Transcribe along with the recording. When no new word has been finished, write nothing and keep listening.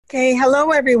Okay,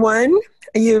 hello everyone.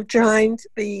 You've joined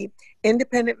the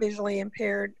Independent Visually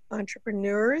Impaired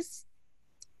Entrepreneurs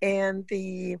and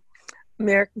the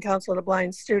American Council of the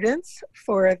Blind Students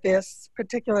for this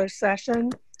particular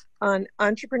session on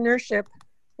entrepreneurship.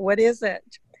 What is it?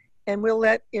 And we'll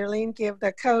let Irlene give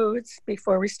the codes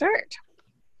before we start.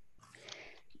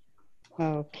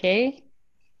 Okay.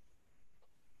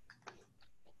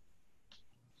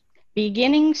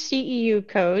 Beginning CEU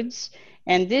codes,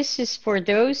 and this is for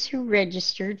those who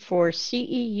registered for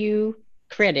CEU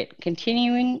credit,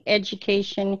 continuing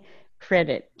education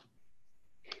credit.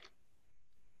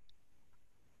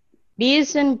 B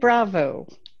as in Bravo,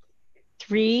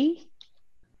 3,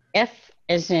 F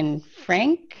as in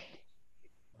Frank,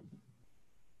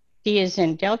 D as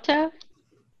in Delta,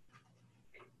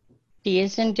 D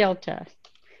as in Delta.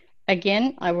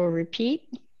 Again, I will repeat.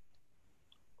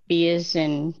 B as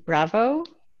in Bravo,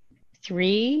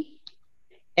 3,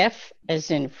 F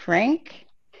as in Frank,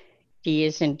 D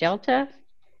as in Delta,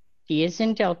 D as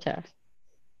in Delta.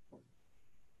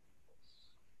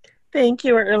 Thank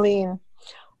you, Irlene.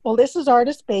 Well, this is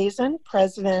Artis Bazin,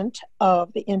 president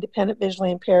of the Independent Visually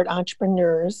Impaired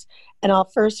Entrepreneurs. And I'll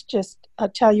first just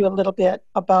tell you a little bit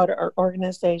about our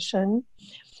organization.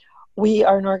 We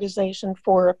are an organization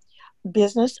for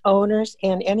business owners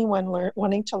and anyone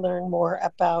wanting to learn more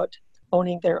about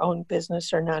owning their own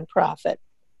business or nonprofit.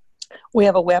 We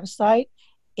have a website.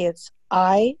 It's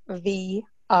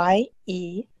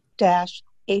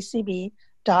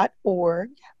ivie-acb.org.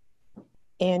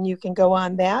 And you can go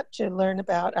on that to learn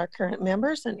about our current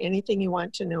members and anything you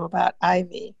want to know about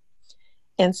Ivy.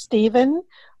 And Stephen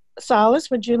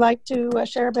Salas, would you like to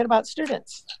share a bit about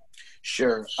students?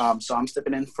 Sure. So I'm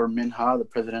stepping in for Minha, the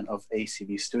president of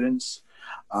ACB Students.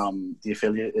 The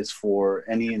affiliate is for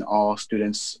any and all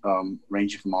students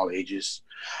ranging from all ages.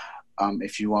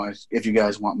 If you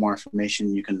guys want more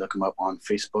information, you can look them up on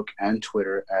Facebook and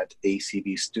Twitter at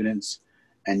ACB Students,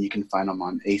 and you can find them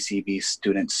on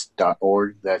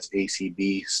acbstudents.org. That's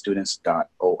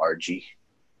acbstudents.org.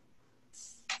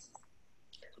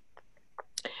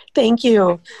 Thank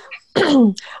you.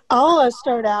 I'll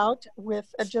start out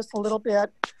with just a little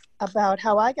bit about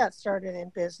how I got started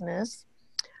in business.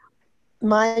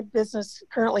 My business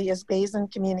currently is Bazin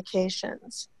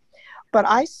Communications, but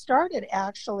I started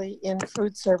actually in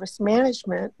food service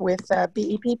management with a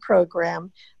BEP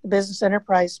program, the Business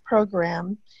Enterprise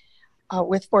Program,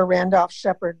 for Randolph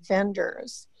Shepherd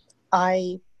vendors.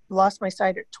 I lost my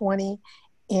sight at 20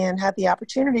 and had the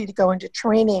opportunity to go into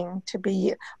training to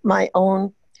be my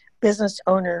own business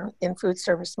owner in food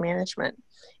service management.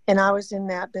 And I was in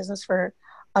that business for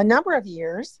a number of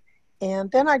years. And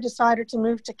then I decided to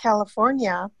move to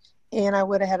California, and I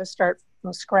would have had to start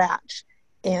from scratch.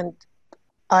 And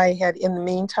I had, in the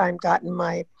meantime, gotten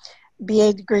my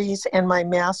BA degrees and my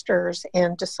master's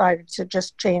and decided to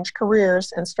just change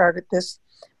careers and started this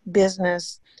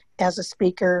business as a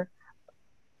speaker,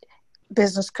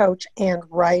 business coach, and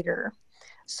writer.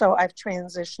 So I've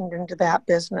transitioned into that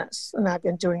business, and I've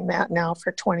been doing that now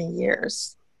for 20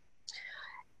 years.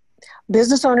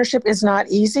 Business ownership is not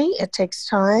easy. It takes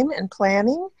time and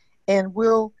planning, and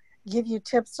we'll give you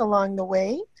tips along the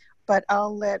way, but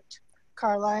I'll let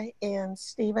Carla and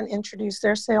Stephen introduce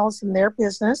their sales and their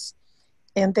business,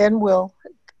 and then we'll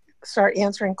start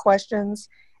answering questions.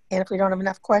 And if we don't have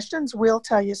enough questions, we'll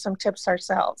tell you some tips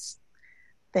ourselves.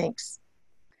 Thanks.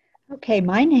 Okay,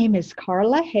 my name is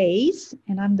Carla Hayes,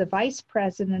 and I'm the vice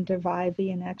president of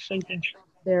Ivy and actually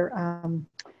their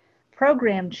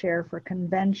program chair for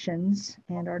conventions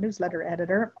and our newsletter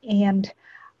editor. And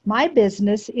my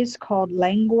business is called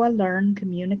Lengua Learn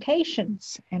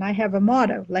Communications. And I have a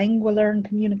motto, Lengua Learn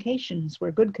Communications,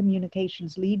 where good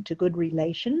communications lead to good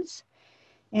relations.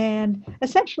 And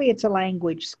essentially, it's a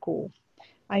language school.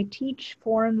 I teach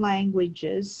foreign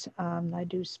languages. I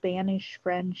do Spanish,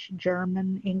 French,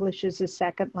 German, English is a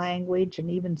second language, and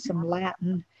even some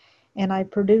Latin. And I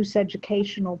produce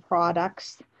educational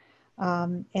products.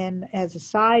 And as a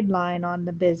sideline on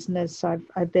the business,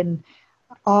 I've been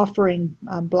offering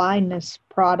blindness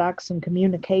products and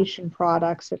communication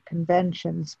products at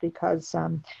conventions because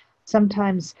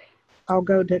sometimes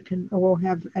we'll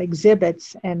have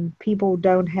exhibits and people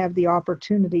don't have the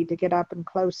opportunity to get up and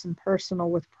close and personal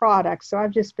with products. So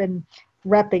I've just been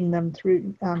repping them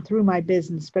through my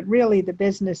business. But really the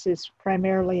business is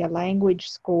primarily a language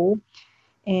school.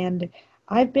 And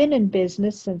I've been in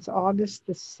business since August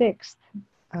the 6th.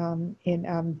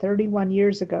 31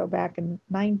 years ago, back in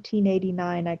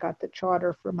 1989, I got the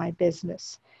charter for my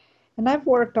business. And I've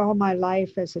worked all my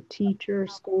life as a teacher,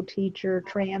 school teacher,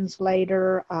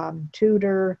 translator,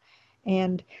 tutor.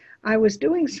 And I was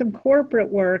doing some corporate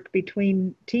work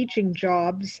between teaching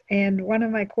jobs, and one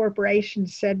of my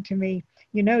corporations said to me,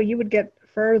 you know, you would get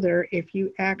further if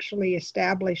you actually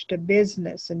established a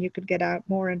business and you could get out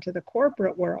more into the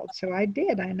corporate world. So I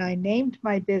did, and I named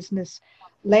my business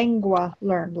Lengua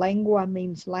Learn. Lengua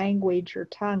means language or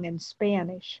tongue in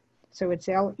Spanish. So it's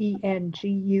Lengua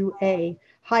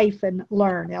hyphen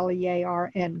learn,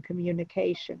 Learn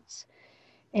communications.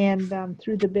 And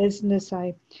through the business,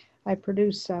 I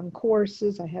produce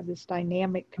courses. I have this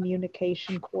dynamic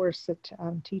communication course that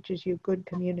teaches you good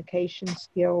communication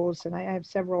skills, and I have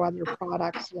several other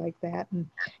products like that. And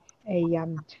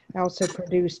I also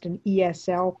produced an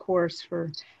ESL course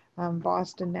for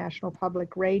Boston National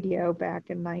Public Radio back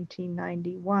in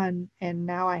 1991, and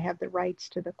now I have the rights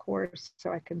to the course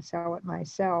so I can sell it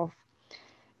myself.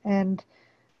 And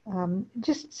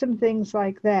just some things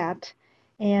like that.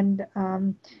 And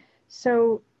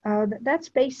so that's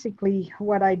basically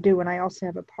what I do. And I also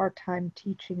have a part-time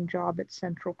teaching job at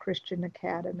Central Christian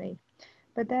Academy.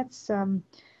 But that's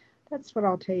what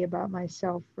I'll tell you about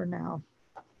myself for now.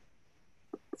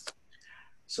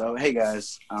 So, hey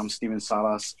guys, I'm Steven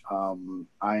Salas.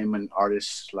 I'm an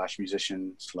artist /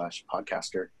 musician /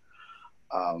 podcaster.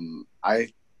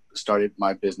 I started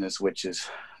my business, which is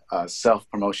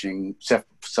self-promoting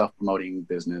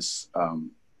business,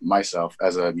 myself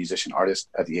as a musician artist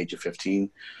at the age of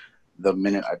 15, the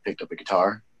minute I picked up a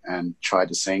guitar and tried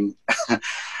to sing.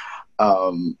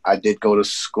 I did go to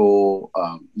school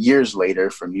years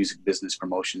later for music business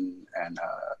promotion and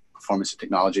performance and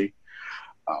technology.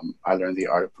 I learned the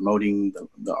art of promoting,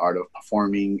 the art of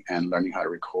performing, and learning how to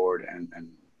record and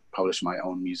publish my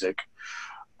own music.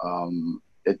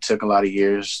 It took a lot of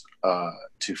years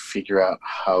to figure out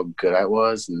how good I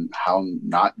was and how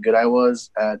not good I was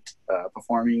at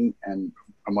performing and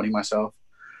promoting myself.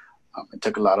 It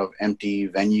took a lot of empty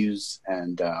venues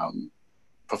and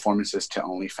performances to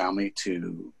only family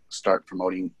to start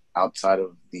promoting outside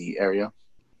of the area.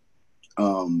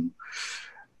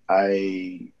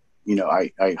 I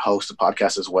host a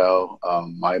podcast as well,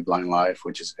 My Blind Life,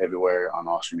 which is everywhere on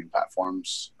all streaming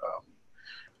platforms.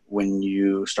 When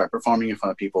you start performing in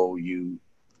front of people, you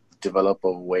develop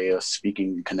a way of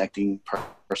speaking, connecting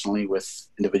personally with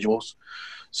individuals.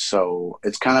 So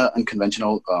it's kind of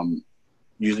unconventional.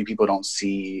 Usually people don't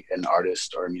see an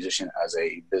artist or a musician as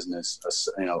a business,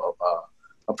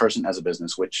 a person as a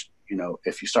business, which,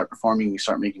 if you start performing, you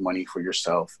start making money for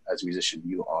yourself as a musician,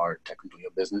 you are technically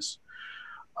a business.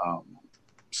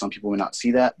 Some people may not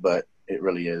see that, but it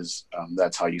really is.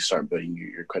 That's how you start building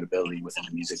your credibility within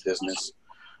the music business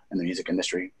and the music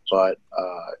industry. But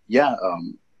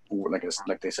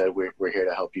like they said, we're here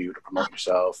to help you to promote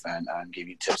yourself and give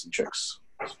you tips and tricks.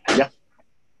 Yeah.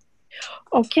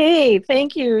 Okay,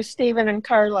 thank you, Stephen and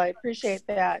Carla. I appreciate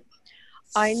that.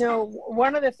 I know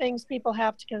one of the things people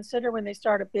have to consider when they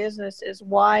start a business is,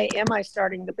 why am I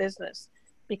starting the business?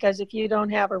 Because if you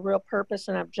don't have a real purpose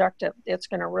and objective, it's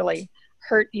going to really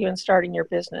hurt you in starting your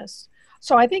business.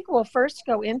 So I think we'll first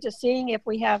go into seeing if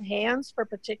we have hands for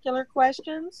particular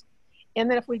questions. And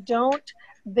then if we don't,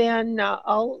 then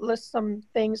I'll list some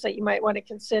things that you might want to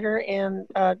consider, and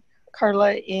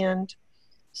Carla and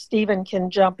Stephen can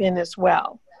jump in as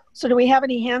well. So do we have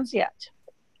any hands yet?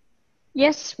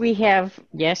 Yes, we have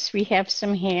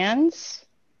some hands.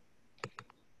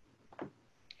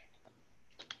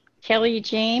 Kelly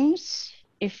James,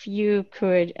 if you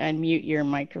could unmute your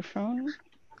microphone.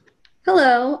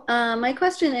 Hello, my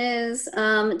question is,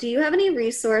 do you have any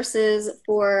resources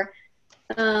for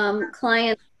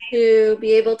clients to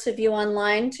be able to view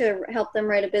online to help them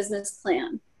write a business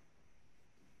plan?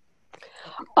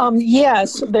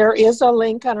 Yes, there is a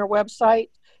link on our website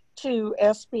to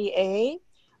sba.gov,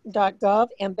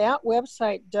 and that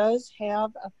website does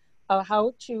have a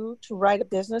how-to write a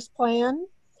business plan.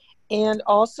 And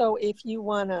also, if you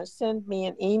want to send me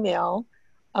an email,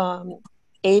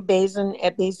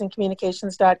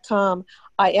 abazin@bazincommunications.com,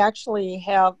 I actually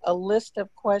have a list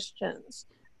of questions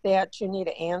that you need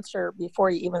to answer before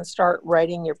you even start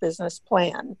writing your business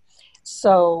plan.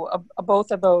 So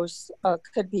both of those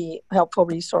could be helpful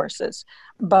resources.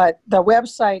 But the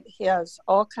website has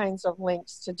all kinds of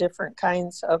links to different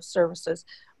kinds of services.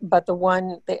 But the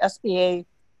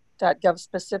SBA.gov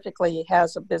specifically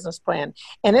has a business plan.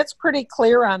 And it's pretty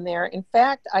clear on there. In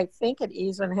fact, I think it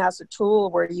even has a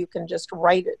tool where you can just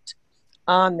write it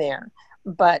on there.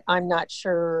 But I'm not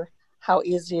sure how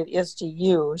easy it is to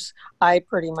use. I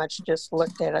pretty much just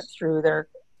looked at it through their,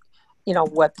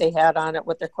 what they had on it,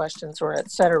 what their questions were,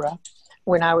 etc.,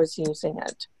 when I was using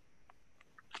it.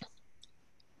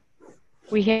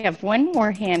 We have one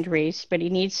more hand raised, but he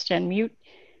needs to unmute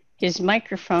his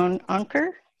microphone.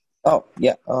 Ankur? Oh,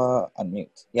 yeah,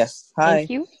 unmute. Yes. Hi. Thank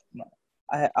you.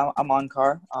 I'm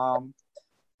Ankar.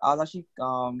 I was actually,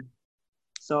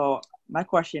 so my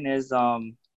question is,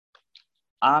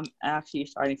 I'm actually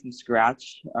starting from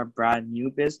scratch, a brand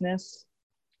new business.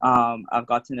 I've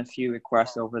gotten a few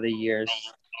requests over the years.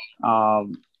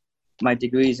 My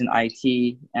degree is in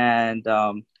IT, and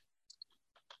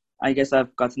I guess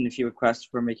I've gotten a few requests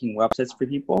for making websites for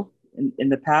people in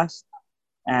the past.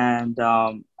 And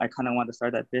I kind of want to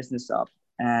start that business up.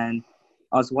 And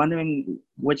I was wondering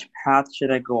which path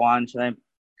should I go on? Should I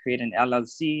create an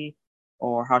LLC,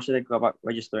 or how should I go about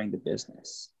registering the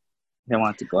business if I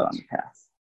want to go on the path?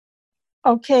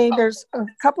 Okay, there's a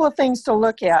couple of things to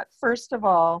look at. First of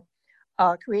all,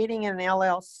 creating an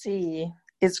LLC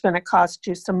is going to cost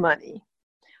you some money.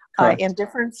 And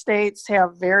different states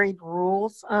have varied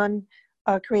rules on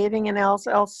creating an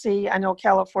LLC. I know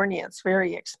California, it's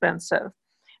very expensive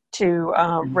to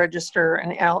register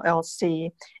an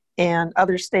LLC, and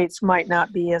other states might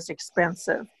not be as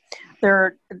expensive. There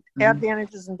are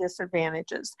advantages and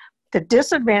disadvantages. The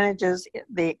disadvantages,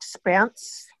 the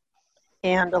expense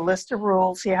and a list of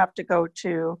rules you have to go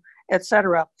to,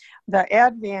 etc. The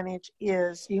advantage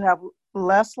is you have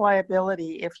less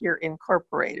liability if you're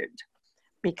incorporated,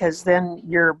 because then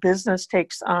your business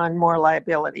takes on more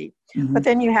liability. But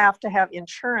then you have to have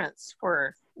insurance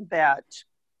for that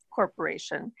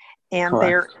corporation, and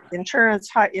their insurance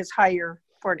is higher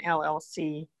for an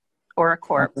LLC or a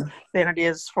corp than it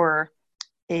is for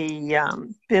a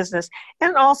business.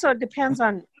 And also it depends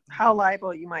on how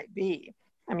liable you might be.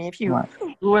 I mean, if you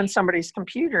ruin somebody's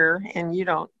computer and you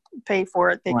don't pay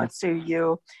for it, they could sue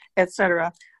you,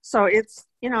 etc. So it's,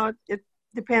 it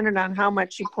depended on how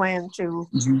much you plan to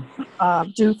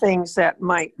do things that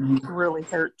might really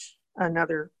hurt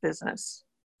another business.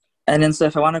 And then, so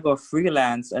if I want to go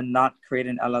freelance and not create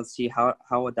an LLC,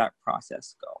 how would that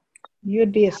process go?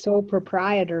 You'd be a sole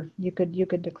proprietor. You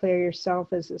could declare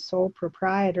yourself as a sole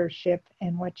proprietorship,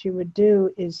 and what you would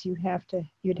do is you'd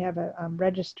have a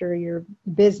register your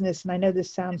business. And I know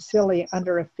this sounds silly,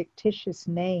 under a fictitious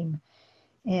name,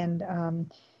 and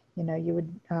you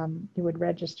would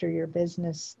register your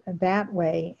business that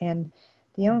way. And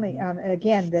the only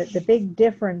again, the big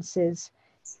difference is,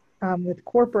 with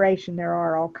corporation, there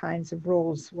are all kinds of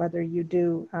rules. Whether you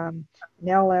do an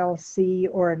LLC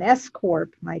or an S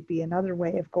corp might be another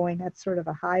way of going. That's sort of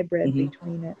a hybrid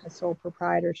between a sole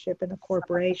proprietorship and a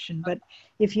corporation. But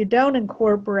if you don't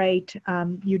incorporate,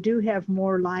 you do have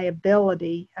more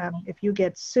liability. If you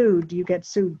get sued, you get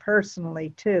sued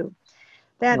personally too.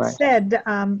 That said,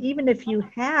 even if you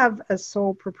have a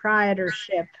sole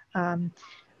proprietorship,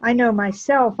 I know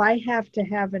myself, I have to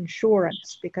have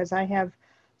insurance because I have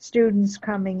students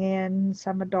coming in,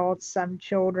 some adults, some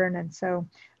children, and so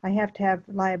I have to have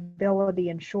liability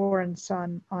insurance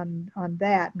on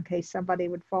that in case somebody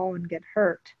would fall and get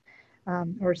hurt,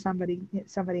 or somebody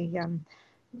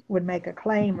would make a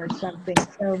claim or something.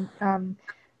 So,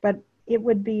 but it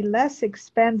would be less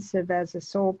expensive as a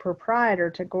sole proprietor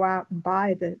to go out and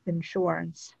buy the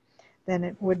insurance than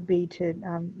it would be to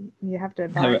you have to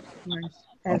buy insurance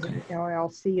as an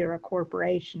LLC or a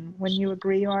corporation. Wouldn't you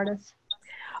agree, Artis?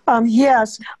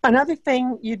 Yes. Another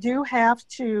thing, you do have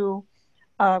to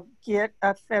get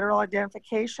a federal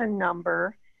identification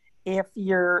number if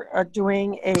you're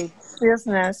doing a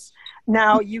business.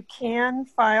 Now, you can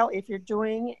file, if you're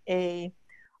doing a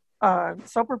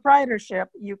sole proprietorship,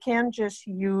 you can just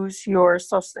use your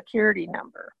Social Security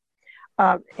number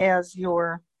as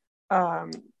your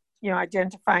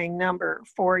identifying number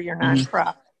for your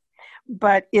nonprofit.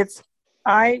 But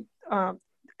I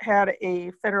had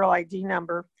a federal ID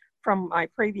number from my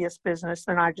previous business,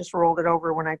 and I just rolled it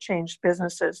over when I changed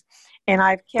businesses, and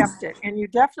I've kept it. And you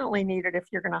definitely need it if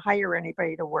you're going to hire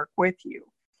anybody to work with you.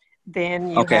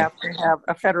 Then you have to have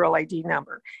a federal ID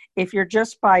number. If you're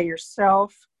just by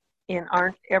yourself and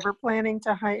aren't ever planning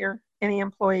to hire any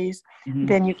employees,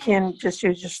 then you can just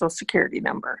use your Social Security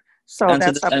number. So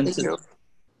that's up to you.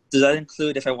 Does that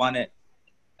include if I want to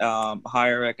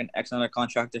hire like an external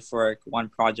contractor for like one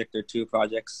project or two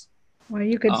projects? Well,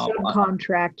 you could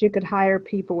subcontract. You could hire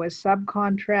people as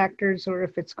subcontractors, or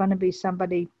if it's going to be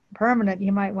somebody permanent,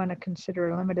 you might want to consider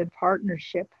a limited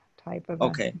partnership type of.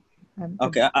 Okay.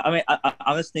 I mean,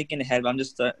 I was thinking ahead, but I'm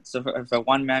just so for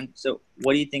one man. So,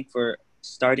 what do you think for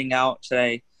starting out? Should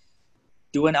I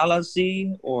do an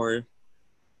LLC, or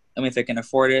if I can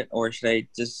afford it, or should I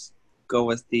just go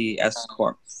with the S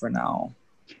corp for now?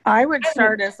 I would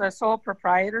start as a sole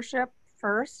proprietorship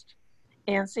first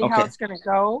and see how it's going to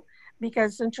go.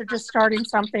 Because since you're just starting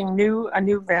something new, a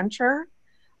new venture,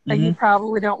 You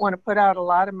probably don't want to put out a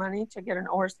lot of money to get an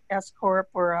S Corp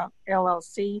or a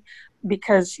LLC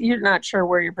because you're not sure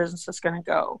where your business is going to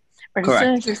go. But Correct. as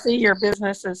soon as you see your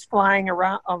business is flying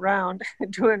around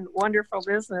doing wonderful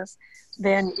business,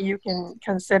 then you can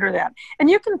consider that. And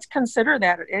you can consider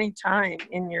that at any time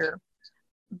in your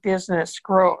business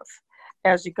growth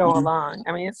as you go along.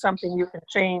 I mean, it's something you can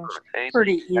change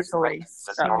pretty easily.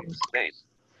 So.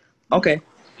 Okay.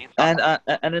 And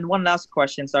then one last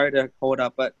question. Sorry to hold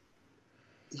up, but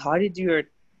how do you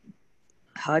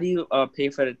pay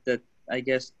for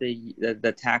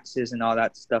the taxes and all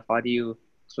that stuff? How do you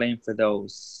claim for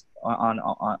those on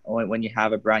when you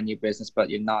have a brand new business but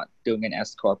you're not doing an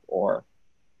S Corp or?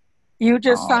 You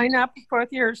just sign up with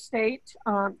your state.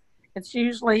 It's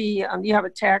usually you have a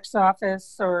tax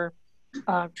office or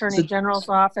attorney general's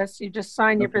office. You just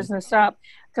sign your business up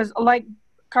because, like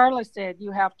Carla said,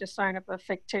 you have to sign up a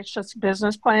fictitious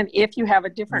business plan if you have a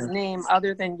different name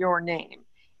other than your name.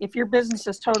 If your business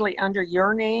is totally under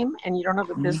your name and you don't have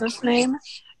a business name,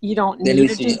 you don't need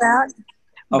to do that.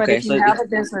 But if you have a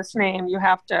business name, you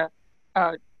have to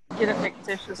get a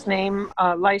fictitious name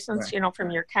license,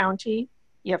 from your county.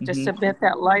 You have to submit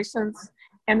that license.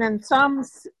 And then some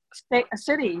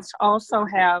cities also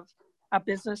have a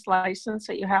business license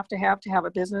that you have to have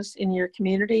a business in your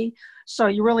community. So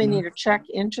you really need to check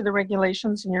into the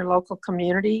regulations in your local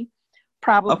community.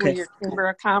 Probably your Chamber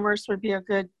of Commerce would be a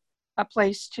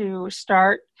place to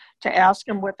start, to ask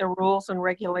them what the rules and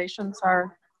regulations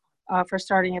are for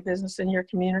starting a business in your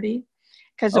community.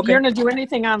 Because if you're going to do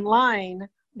anything online,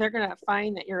 they're going to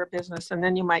find that you're a business, and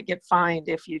then you might get fined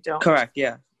if you don't. Correct,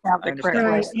 yeah. Have the correct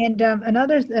license. And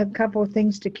another couple of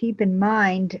things to keep in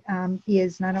mind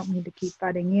is, and I don't mean to keep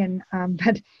butting in,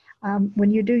 but when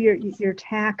you do your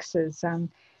taxes,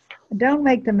 don't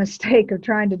make the mistake of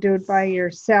trying to do it by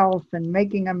yourself and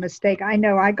making a mistake. I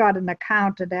know I got an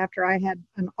accountant after I had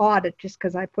an audit just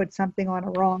because I put something on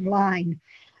a wrong line.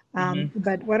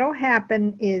 But what will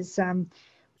happen is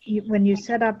when you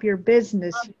set up your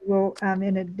business, you will,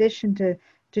 in addition to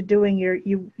doing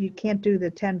you can't do the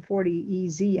 1040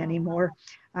 EZ anymore.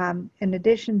 In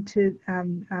addition to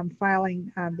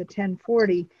filing the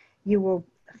 1040, you will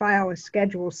file a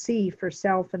Schedule C for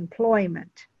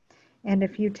self-employment. And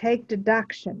if you take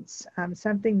deductions,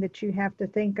 something that you have to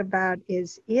think about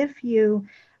is if you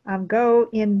go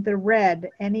in the red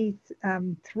any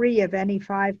 3 of any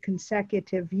 5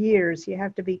 consecutive years, you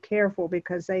have to be careful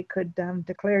because they could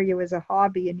declare you as a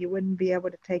hobby and you wouldn't be able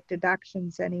to take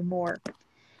deductions anymore.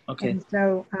 Okay. And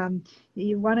so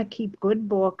you want to keep good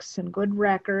books and good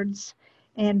records,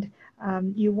 and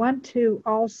you want to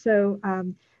also,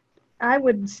 I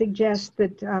would suggest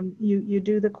that you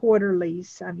do the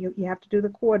quarterlies. You have to do the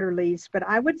quarterlies, but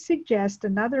I would suggest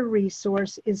another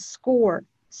resource is SCORE.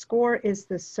 SCORE is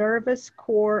the Service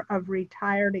Corps of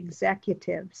Retired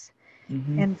Executives.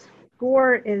 And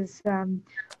SCORE is, and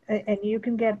you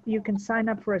can sign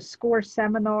up for a SCORE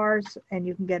seminars, and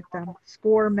you can get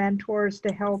SCORE mentors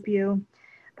to help you.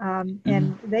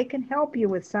 And they can help you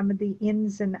with some of the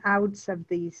ins and outs of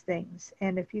these things.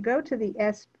 And if you go to the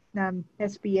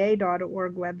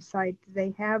SBA.org website,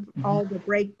 they have all the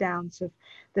breakdowns of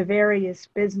the various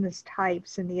business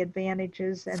types and the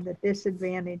advantages and the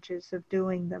disadvantages of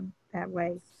doing them that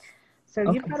way.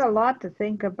 So you've got a lot to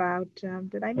think about.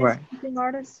 Did I miss anything,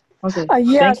 Artis? Okay.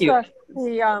 Yes. Thank you.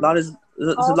 There's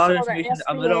a lot of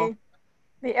information.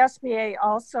 The SBA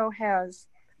also has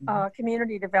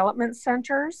community development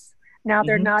centers. Now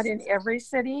they're not in every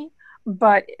city,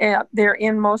 but they're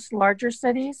in most larger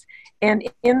cities. And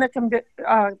in the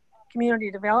community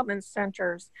development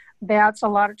centers, that's a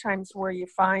lot of times where you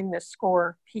find the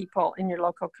SCORE people in your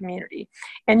local community.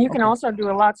 And you can also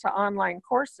do lots of online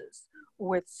courses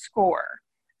with SCORE.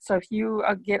 So if you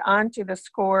get onto the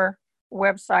SCORE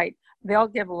website, they'll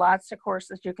give lots of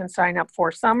courses you can sign up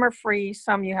for. Some are free,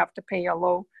 some you have to pay a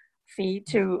low fee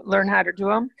to learn how to do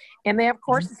them. And they have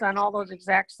courses on all those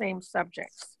exact same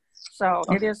subjects. So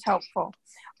it is helpful.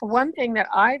 One thing that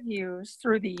I've used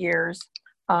through the years,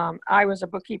 I was a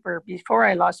bookkeeper before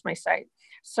I lost my sight.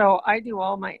 So I do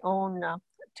all my own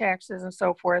taxes and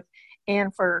so forth.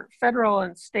 And for federal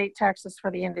and state taxes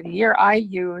for the end of the year, I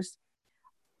use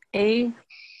a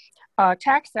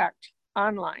Tax Act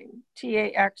online,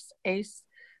 TAX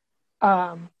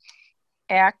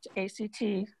Act, ACT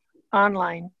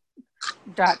online.com.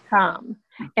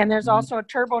 And there's also a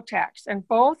TurboTax. And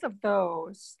both of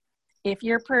those, if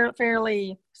you're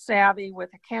fairly savvy with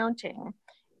accounting,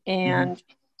 and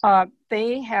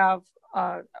they have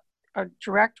a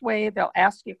direct way, they'll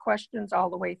ask you questions all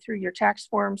the way through your tax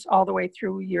forms, all the way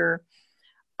through your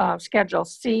Schedule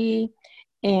C.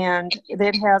 and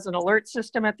it has an alert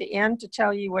system at the end to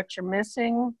tell you what you're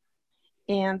missing.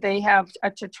 And they have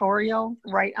a tutorial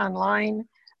right online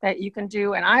that you can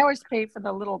do. And I always pay for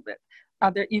the little bit.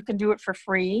 You can do it for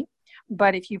free,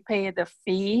 but if you pay the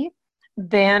fee,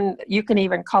 then you can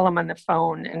even call them on the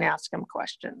phone and ask them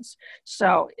questions.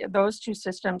 So those two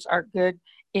systems are good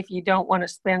if you don't want to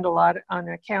spend a lot on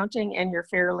accounting and you're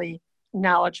fairly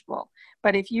knowledgeable.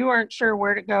 But if you aren't sure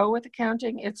where to go with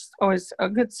accounting, it's always a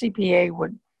good CPA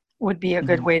would be a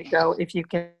good way to go if you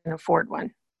can afford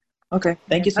one. Okay,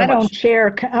 thank you so I much. don't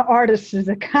share artists'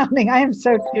 accounting. I am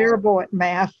so terrible at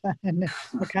math and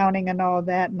accounting and all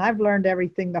that. And I've learned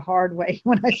everything the hard way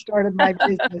when I started my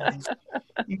business.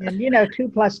 And you know, 2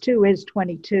 + 2 is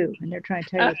 22. And they're trying to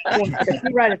tell you it's 4. But if you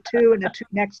write a 2 and a 2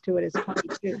 next to it is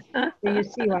 22. So you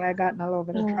see why I got in a little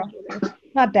bit of trouble there.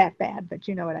 Not that bad, but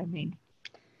you know what I mean.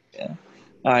 Yeah.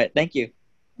 All right, thank you.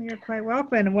 You're quite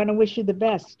welcome. And I want to wish you the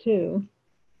best, too.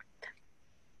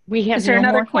 We have Is there no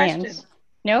another more question? hands.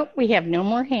 Nope, we have no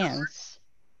more hands.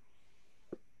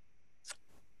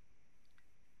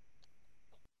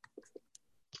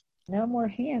 No more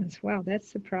hands. Wow,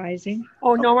 that's surprising.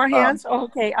 Oh, no more hands? Oh,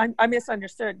 okay, I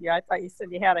misunderstood you. I thought you said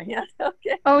you had a hand.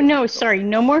 Okay. Oh, no, sorry,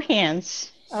 no more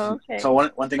hands. Okay. So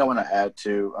one thing I want to add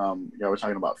to, we're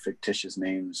talking about fictitious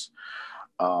names.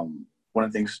 One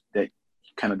of the things that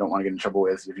you kind of don't want to get in trouble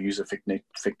with, if you use a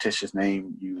fictitious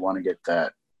name, you want to get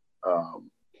that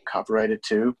copyrighted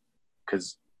too,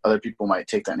 because other people might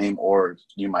take that name, or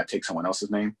you might take someone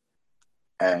else's name,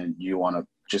 and you want to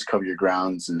just cover your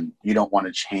grounds, and you don't want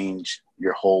to change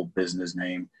your whole business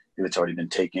name if it's already been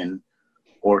taken,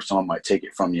 or someone might take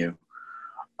it from you.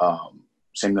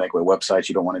 Same like with websites,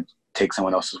 you don't want to take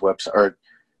someone else's website, or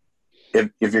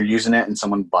if you're using it and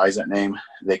someone buys that name,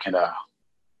 they can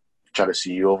try to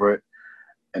sue you over it.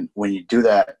 And when you do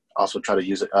that, also try to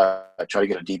use it, try to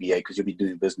get a DBA, because you'll be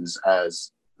doing business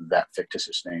as that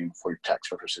fictitious name for your tax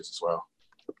purposes as well.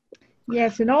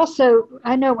 Yes, and also,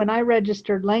 I know when I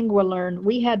registered LanguaLearn,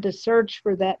 we had to search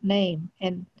for that name,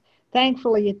 and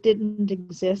thankfully it didn't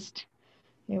exist.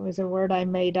 It was a word I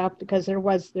made up because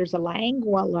there's a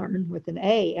LanguaLearn with an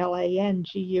A,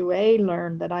 Langua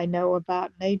Learn, that I know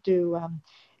about. They do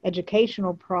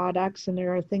educational products, and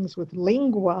there are things with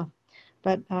lingua.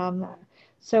 But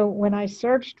so when I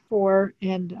searched for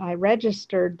and I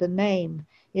registered the name,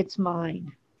 it's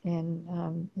mine.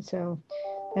 And so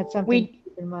that's something to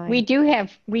keep in mind. We do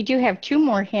have 2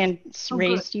 more hands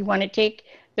raised. Do you want to take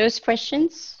those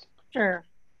questions? Sure.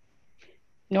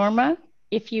 Norma,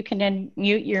 if you can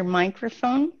unmute your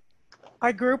microphone.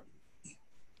 Hi, group.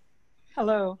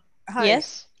 Hello. Hi.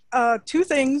 Yes. 2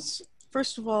 things.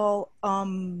 First of all,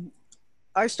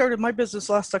 I started my business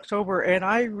last October, and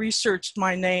I researched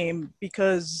my name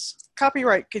because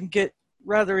copyright can get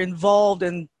rather involved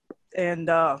and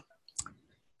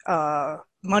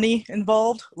money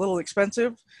involved, a little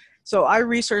expensive. So I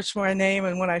researched my name,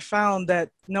 and when I found that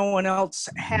no one else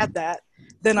had that,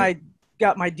 then I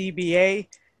got my DBA.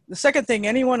 The second thing,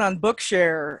 anyone on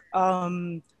Bookshare,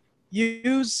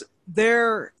 use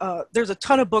there's a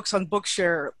ton of books on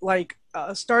Bookshare, like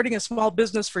Starting a Small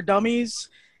Business for Dummies,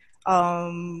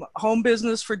 Home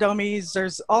Business for Dummies.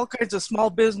 There's all kinds of small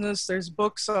business. There's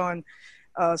books on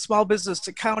small business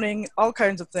accounting, all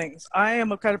kinds of things. I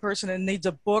am a kind of person that needs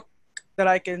a book that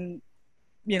I can,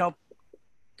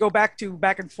 go back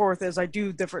and forth as I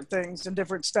do different things and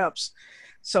different steps.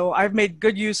 So I've made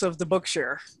good use of the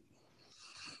Bookshare.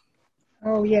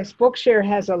 Oh, yes. Bookshare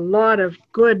has a lot of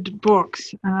good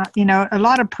books, a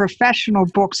lot of professional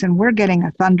books, and we're getting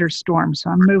a thunderstorm.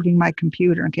 So I'm moving my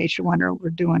computer in case you wonder what we're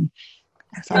doing.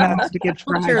 So I know it's a good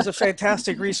Friday. Bookshare is a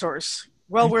fantastic resource.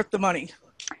 Well worth the money.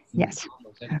 Yes.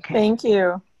 Okay. Thank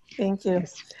you. Thank you.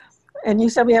 Yes. And you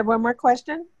said we have one more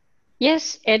question?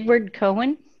 Yes, Edward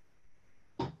Cohen.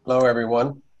 Hello,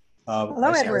 everyone.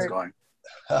 Hello, Edward. Going?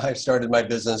 I started my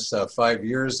business 5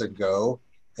 years ago,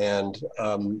 and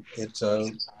it's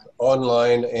an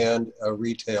online and a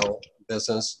retail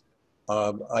business.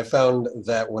 I found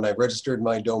that when I registered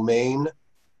my domain,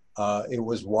 it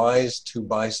was wise to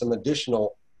buy some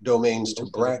additional domains to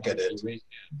bracket it.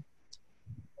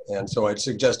 And so I'd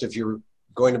suggest if you're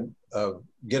going to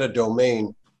get a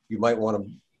domain, you might want to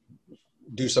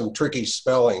do some tricky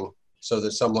spelling so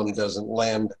that someone doesn't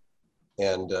land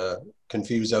and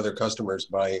confuse other customers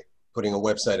by putting a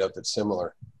website up that's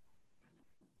similar.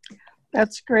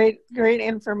 That's great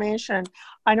information.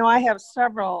 I know I have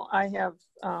several. I have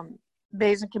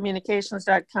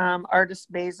BasinCommunications.com,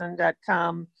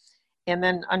 artistbasin.com, and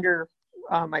then under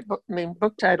my main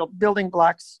book title, Building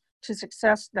Blocks to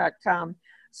Success.com.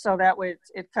 So that way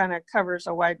it kind of covers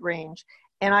a wide range.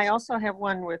 And I also have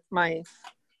one with my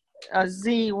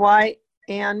ZYN,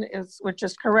 which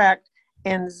is correct,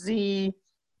 and Z,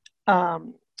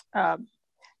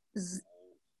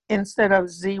 instead of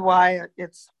ZY,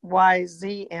 it's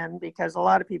YZN, because a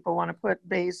lot of people want to put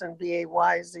Bayes and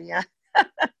BAYZN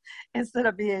instead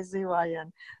of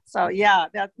BAZYN. So yeah,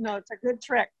 it's a good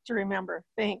trick to remember.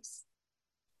 Thanks.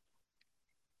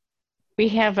 We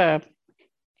have a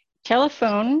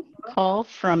telephone call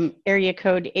from area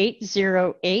code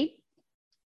 808.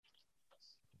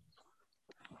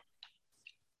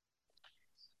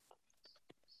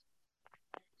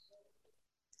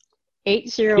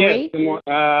 Yes,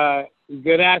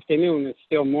 good afternoon. It's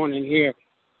still morning here.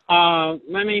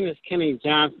 My name is Kenny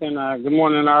Johnson. Good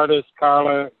morning, artist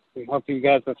Carla. We hope you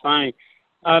guys are fine.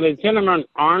 The gentleman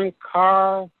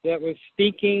Arnkar that was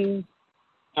speaking,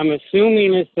 I'm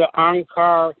assuming it's the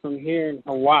Arnkar from here in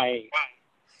Hawaii.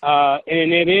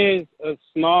 And it is a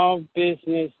small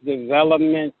business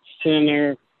development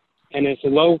center, and it's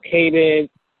located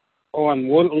on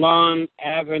Woodlawn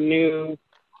Avenue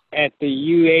at the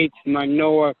UH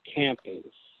Manoa campus.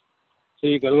 So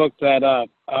you can look that up.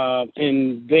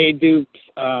 And they do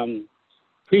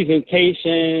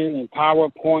presentation and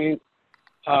PowerPoint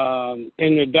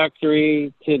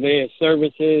introductory to their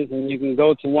services, and you can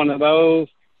go to one of those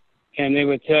and they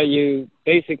would tell you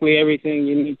basically everything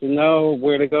you need to know,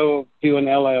 where to go do an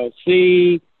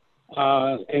LLC,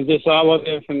 and just all of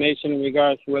the information in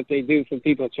regards to what they do for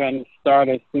people trying to start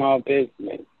a small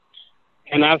business.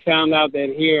 And I found out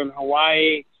that here in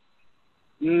Hawaii,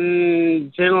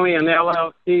 generally an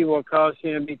LLC will cost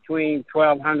you between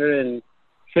 $1,200 and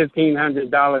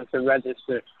 $1,500 to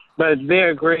register. But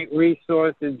they're a great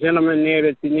resource. The gentleman there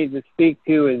that you need to speak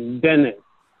to is Dennis,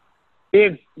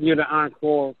 if you're the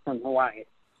Encore from Hawaii.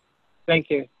 Thank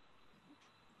you.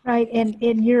 Right, and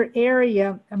in your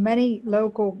area, many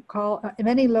local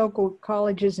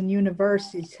colleges and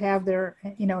universities have their,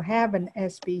 have an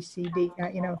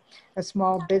SBCD, a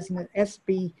small business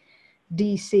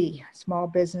SBDC, Small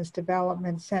Business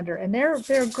Development Center, and they're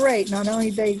great. Not only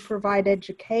they provide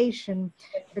education,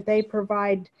 but they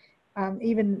provide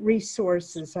even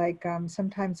resources. Like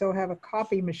sometimes they'll have a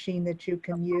copy machine that you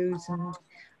can use, and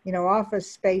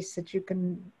office space that you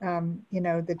can,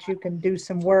 that you can do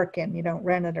some work in. You don't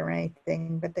rent it or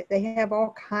anything, but they have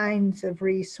all kinds of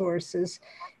resources.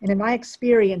 And in my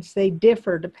experience, they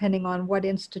differ depending on what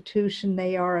institution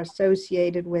they are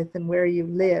associated with and where you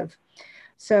live.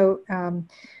 So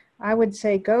I would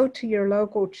say go to your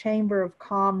local Chamber of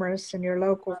Commerce and your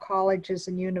local colleges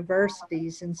and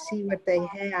universities and see what they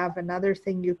have. Another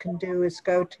thing you can do is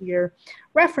go to your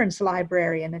reference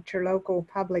librarian at your local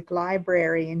public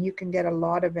library, and you can get a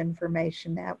lot of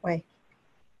information that way.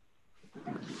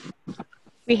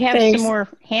 We have Thanks. some more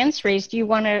hands raised. Do you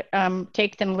want to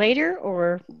take them later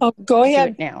or go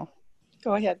ahead. do it now?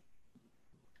 Go ahead.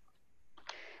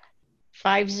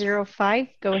 505,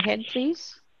 go ahead,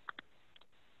 please.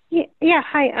 Yeah.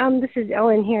 Hi. This is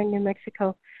Ellen here in New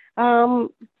Mexico.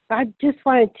 I just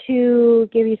wanted to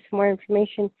give you some more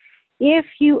information. If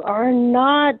you are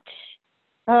not,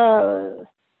 good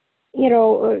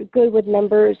with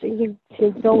numbers and you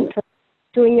don't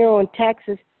doing your own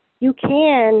taxes, you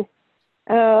can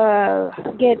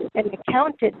get an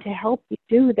accountant to help you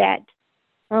do that.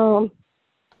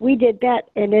 We did that,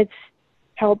 and it's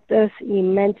helped us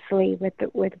immensely with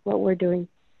what we're doing.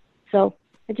 So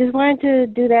I just wanted to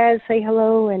do that, say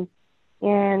hello, and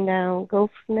go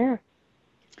from there.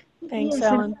 Thanks, Yes,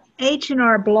 Ellen.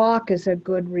 H&R Block is a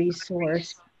good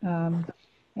resource,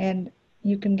 and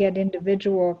you can get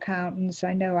individual accountants.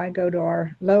 I know I go to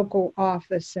our local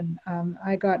office, and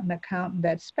I got an accountant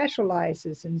that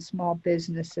specializes in small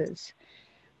businesses.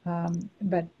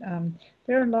 But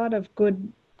there are a lot of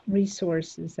good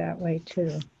resources that way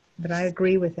too. But I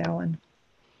agree with Ellen.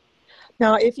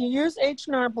 Now, if you use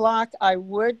H&R Block, I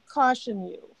would caution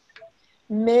you.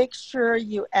 Make sure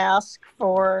you ask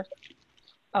for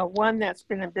one that's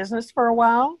been in business for a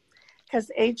while, because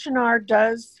H&R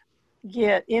does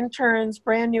get interns,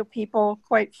 brand new people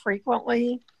quite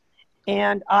frequently.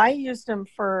 And I used them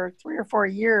for 3 or 4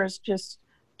 years just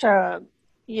to,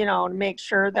 make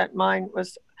sure that mine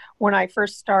was when I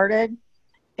first started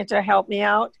and to help me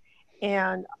out.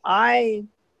 And I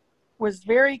was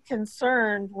very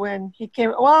concerned when he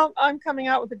came, well, I'm coming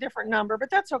out with a different number,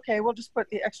 but that's okay. We'll just put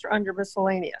the extra under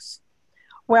miscellaneous.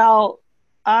 Well,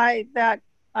 I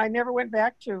never went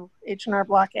back to H&R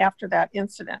Block after that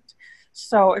incident.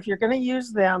 So if you're going to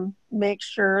use them, make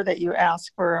sure that you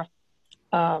ask for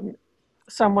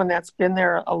someone that's been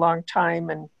there a long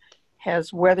time and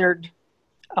has weathered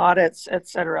audits,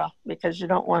 etc., because you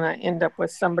don't want to end up with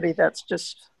somebody that's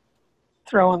just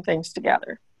throwing things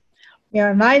together.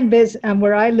 Yeah,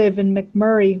 where I live in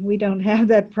McMurray, we don't have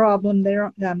that problem.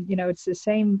 There, it's the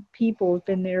same people who've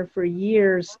been there for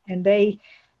years, and they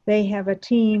have a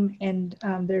team, and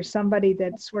there's somebody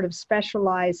that sort of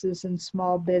specializes in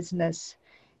small business,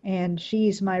 and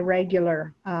she's my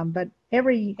regular. But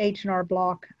every H&R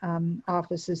Block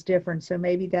office is different, so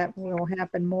maybe that will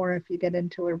happen more if you get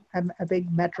into a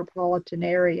big metropolitan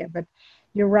area. But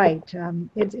you're right.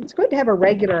 It's good to have a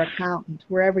regular accountant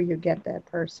wherever you get that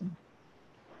person.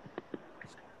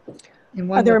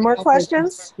 Are there more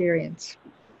questions? Experience.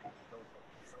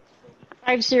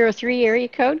 503 area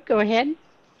code, go ahead.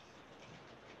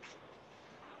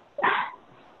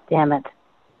 Damn it.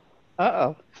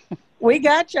 Uh-oh. We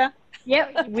gotcha.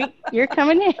 Yeah, you're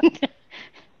coming in.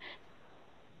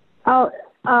 Oh,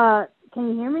 can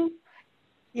you hear me?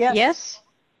 Yes. Yes.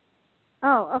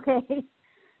 Oh, okay.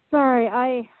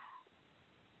 Sorry,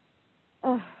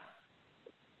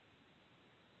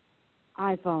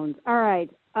 iPhones. All right.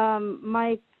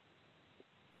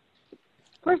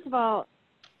 First of all,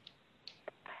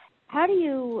 how do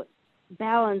you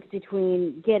balance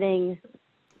between getting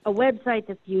a website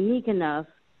that's unique enough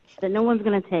that no one's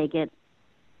going to take it,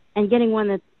 and getting one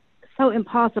that's so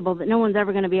impossible that no one's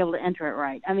ever going to be able to enter it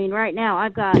right? I mean, right now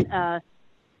I've got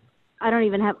I don't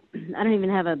even have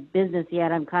a business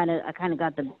yet. I kind of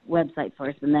got the website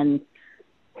first, and then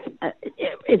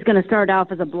it's going to start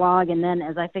off as a blog, and then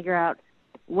as I figure out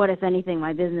what, if anything,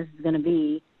 my business is going to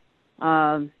be.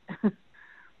 But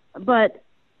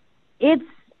it's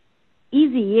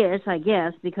easy-ish, I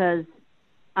guess, because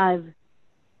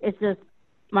it's just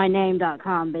my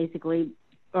name.com basically,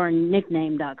 or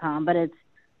nickname.com, but it's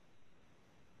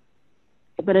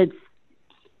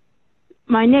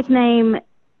my nickname,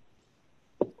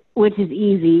 which is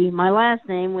easy, my last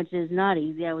name, which is not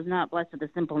easy. I was not blessed with a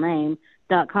simple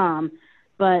name.com,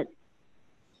 but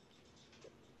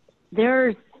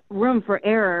there's room for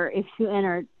error if you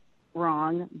enter it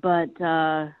wrong, but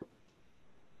I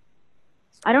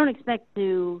don't expect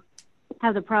to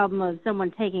have the problem of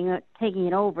someone taking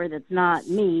it over that's not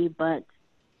me, but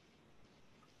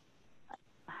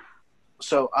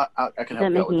so I can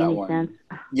help you out with that one. Sense?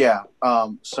 Yeah.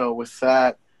 So with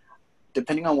that,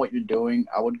 depending on what you're doing,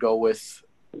 I would go with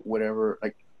whatever,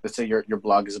 like, let's say your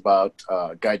blog is about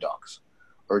guide dogs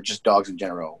or just dogs in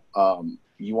general.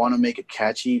 You want to make it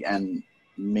catchy and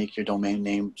make your domain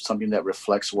name something that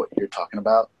reflects what you're talking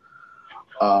about.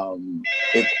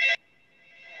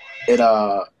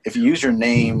 If you use your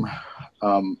name,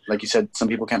 like you said, some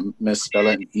people can't misspell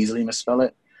it and easily misspell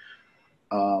it.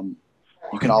 You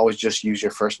can always just use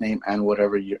your first name and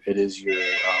whatever it is you're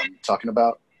talking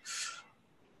about.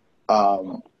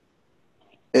 And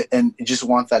you just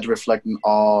want that to reflect in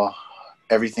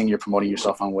everything you're promoting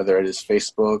yourself on, whether it is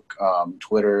Facebook,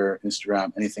 Twitter,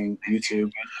 Instagram, anything, YouTube.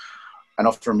 I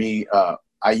know for me,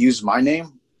 I use my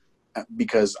name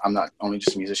because I'm not only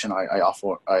just a musician.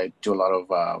 I do a lot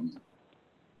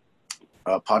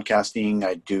of podcasting.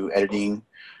 I do editing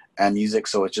and music,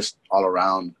 so it's just all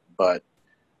around. But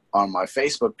on my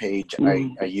Facebook page,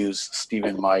 I use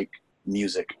Stephen Mike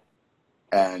Music,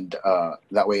 and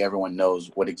that way everyone knows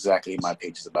what exactly my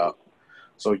page is about.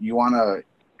 So you want to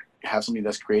have something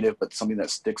that's creative, but something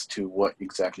that sticks to what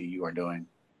exactly you are doing.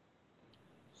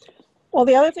 Well,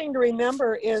 the other thing to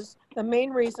remember is the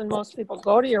main reason most people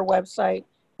go to your website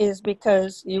is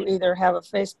because you either have a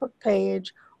Facebook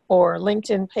page or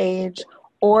LinkedIn page,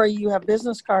 or you have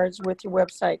business cards with your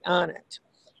website on it.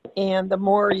 And the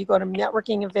more you go to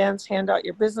networking events, hand out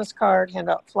your business card, hand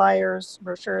out flyers,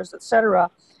 brochures, etc.,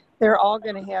 they're all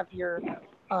going to have your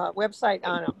website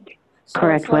on them. So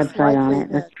correct website on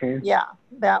it. That's true. Yeah,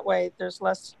 that way there's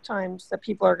less times that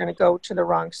people are going to go to the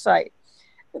wrong site.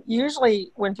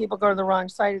 Usually when people go to the wrong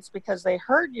site, it's because they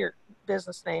heard your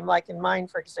business name, like in mine,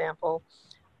 for example,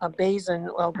 Bazin.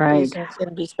 Well, right. Bazin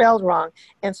can be spelled wrong.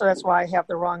 And so that's why I have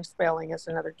the wrong spelling as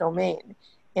another domain.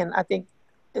 And I think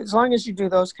as long as you do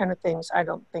those kind of things, I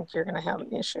don't think you're going to have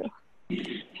an issue.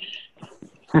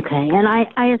 Okay. And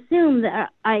I assumed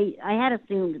that I had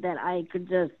assumed that I could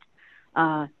just,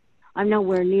 I'm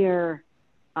nowhere near,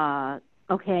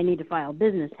 okay, I need to file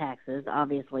business taxes,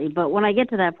 obviously. But when I get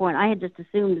to that point, I had just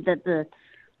assumed that the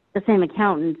same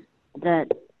accountant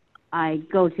that I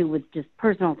go to with just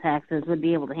personal taxes would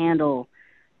be able to handle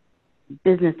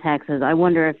business taxes. I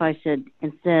wonder if I should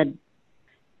instead,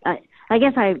 I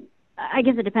guess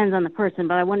it depends on the person,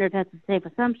 but I wonder if that's a safe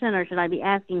assumption, or should I be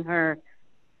asking her,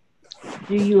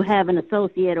 do you have an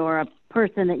associate or a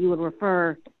person that you would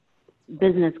refer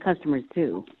business customers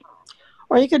to?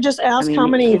 Or you could just ask how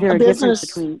many is there a business.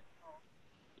 Difference between...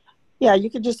 Yeah, you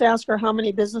could just ask her how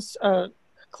many business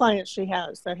clients she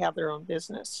has that have their own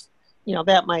business. You know,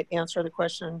 that might answer the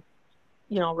question,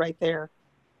 you know, right there.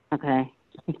 Okay.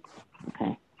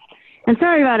 Okay. And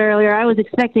sorry about earlier. I was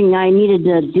expecting I needed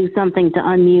to do something to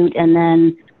unmute, and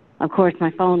then, of course, my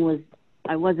phone was,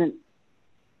 I wasn't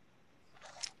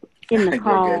in the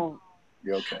call.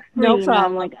 You're okay. No And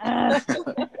problem. I'm like,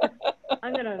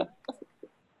 I'm going to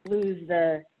lose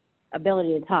the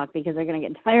ability to talk because they're going to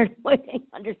get tired of waiting,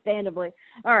 understandably.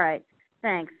 All right.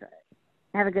 Thanks.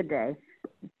 Have a good day.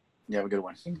 You have a good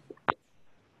one.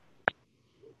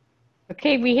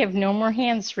 Okay, we have no more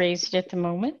hands raised at the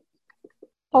moment.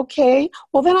 Okay,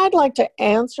 well then I'd like to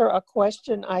answer a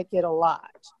question I get a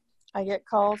lot. I get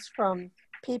calls from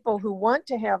people who want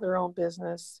to have their own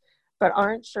business, but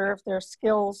aren't sure if their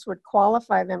skills would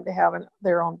qualify them to have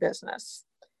their own business,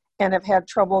 and have had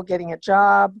trouble getting a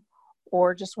job,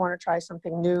 or just want to try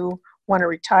something new, want to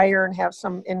retire and have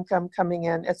some income coming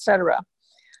in, etc.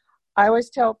 I always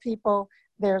tell people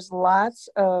there's lots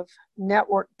of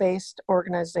network-based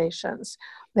organizations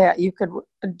that you could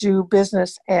do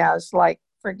business as, like,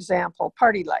 for example,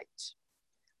 Party Light,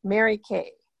 Mary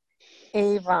Kay,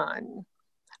 Avon.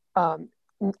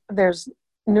 There's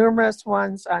numerous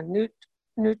ones on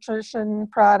nutrition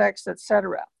products,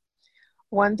 etc.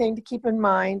 One thing to keep in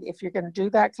mind if you're going to do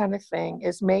that kind of thing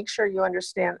is make sure you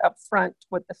understand upfront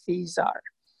what the fees are.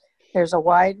 There's a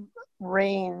wide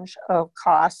range of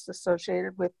costs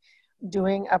associated with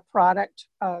doing a product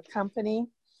company.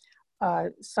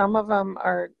 Some of them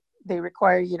they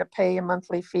require you to pay a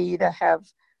monthly fee to have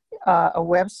a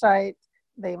website.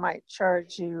 They might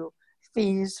charge you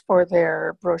fees for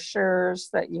their brochures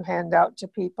that you hand out to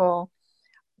people.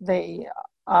 They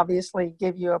obviously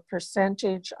give you a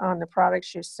percentage on the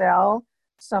products you sell.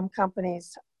 Some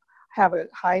companies have a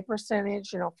high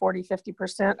percentage, 40,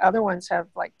 50%. Other ones have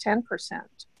like 10%.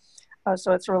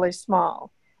 So it's really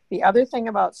small. The other thing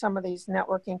about some of these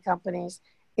networking companies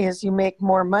is you make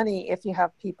more money if you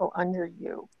have people under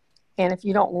you. And if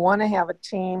you don't want to have a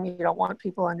team, you don't want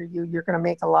people under you, you're going to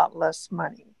make a lot less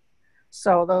money.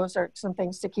 So those are some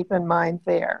things to keep in mind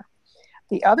there.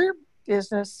 The other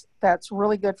business that's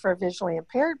really good for visually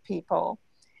impaired people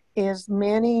is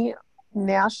many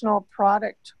national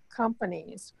product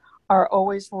companies are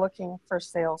always looking for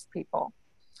salespeople.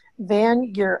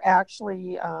 Then you're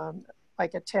actually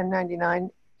like a 1099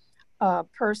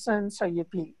 person, so you'd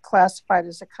be classified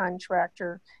as a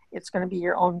contractor. It's going to be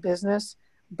your own business,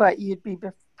 but you'd be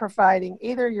providing,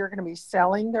 either you're going to be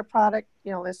selling their product,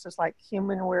 this is like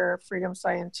Humanware, Freedom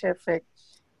Scientific,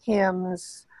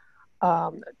 HIMSS,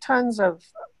 tons of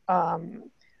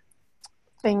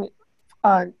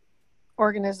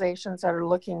organizations that are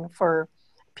looking for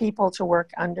people to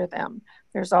work under them.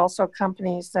 There's also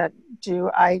companies that do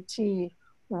IT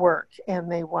work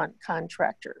and they want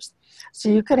contractors. So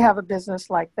you could have a business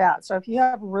like that. So if you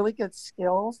have really good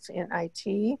skills in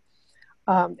IT,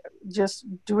 just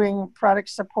doing product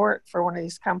support for one of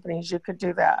these companies, you could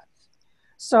do that.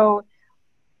 So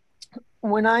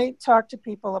when I talk to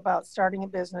people about starting a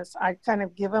business, I kind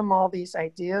of give them all these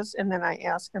ideas, and then I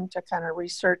ask them to kind of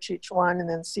research each one and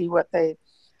then see what they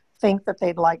think that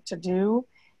they'd like to do.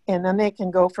 And then they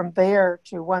can go from there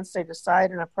to, once they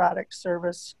decide on a product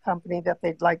service company that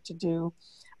they'd like to do,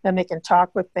 then they can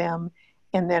talk with them,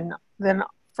 and then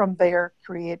from there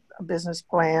create a business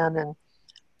plan and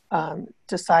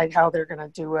decide how they're going to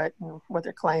do it and what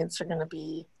their clients are going to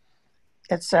be,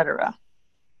 etc.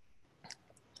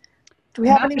 Do we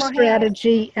have any more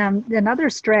strategy? Another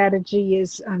strategy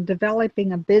is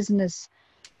developing a business,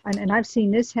 and I've seen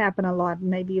this happen a lot.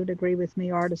 Maybe you'd agree with me,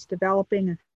 Artis,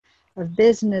 developing a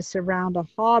business around a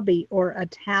hobby or a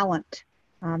talent.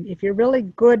 If you're really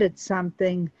good at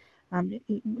something,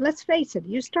 let's face it,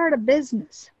 you start a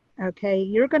business, okay?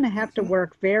 You're going to have to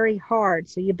work very hard.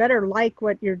 So you better like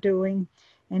what you're doing,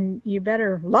 and you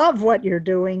better love what you're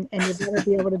doing, and you better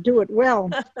be able to do it well,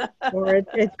 or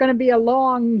it's going to be a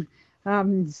long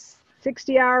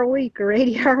 60-hour week or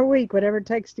 80-hour week, whatever it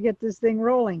takes to get this thing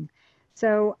rolling.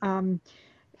 So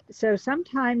so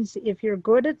sometimes if you're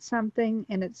good at something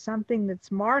and it's something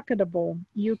that's marketable,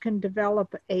 you can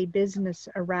develop a business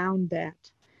around that.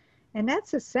 And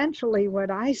that's essentially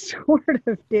what I sort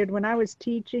of did when I was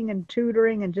teaching and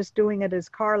tutoring and just doing it as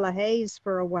Carla Hayes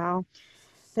for a while.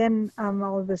 Then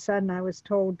all of a sudden I was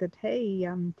told that, hey,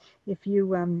 if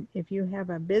you have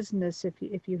a business,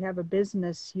 if you have a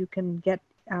business, you can get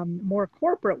more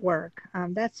corporate work.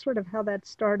 That's sort of how that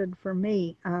started for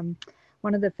me.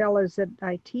 One of the fellows that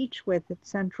I teach with at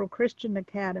Central Christian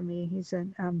Academy, he's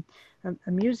a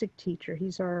music teacher.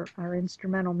 He's our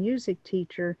instrumental music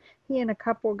teacher. He and a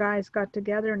couple guys got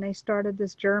together and they started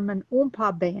this German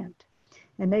Oompa band.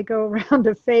 and they go around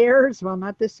to fairs, well,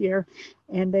 not this year,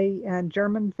 and they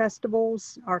German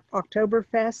festivals,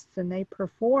 Oktoberfests, and they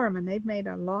perform, and they've made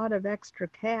a lot of extra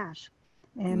cash.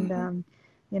 And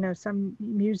you know, some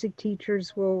music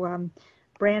teachers will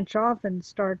branch off and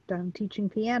start teaching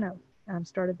piano,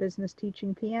 start a business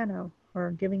teaching piano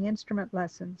or giving instrument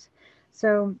lessons.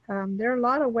 So there are a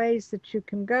lot of ways that you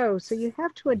can go. So you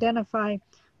have to identify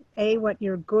A, what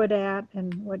you're good at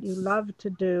and what you love to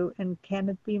do, and can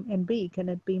it be, and B, can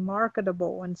it be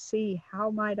marketable, and C, how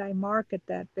might I market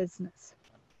that business?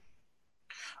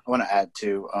 I want to add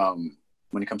to,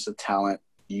 when it comes to talent,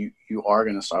 you are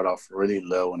going to start off really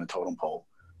low in the totem pole.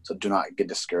 So do not get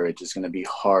discouraged. It's going to be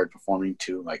hard performing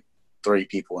to like 3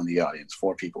 people in the audience,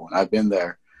 4 people. And I've been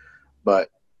there, but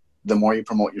the more you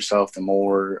promote yourself, the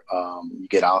more you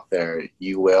get out there,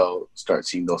 you will start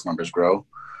seeing those numbers grow.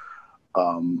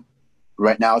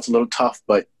 Right now it's a little tough,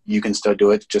 but you can still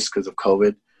do it just because of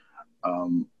COVID.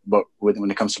 But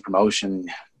when it comes to promotion,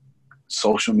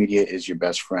 social media is your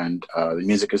best friend. The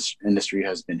music industry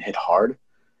has been hit hard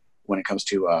when it comes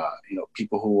to you know,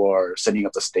 people who are setting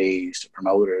up the stage, to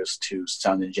promoters, to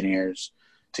sound engineers,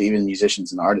 to even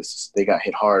musicians and artists. They got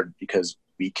hit hard because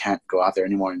we can't go out there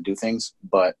anymore and do things.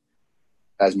 But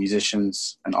as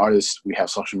musicians and artists, we have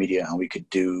social media, and we could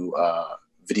do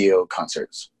video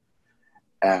concerts.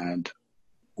 And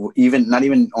even not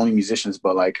even only musicians,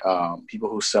 but like people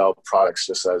who sell products,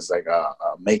 just as like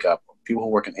makeup, people who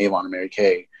work in Avon and Mary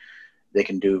Kay, they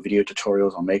can do video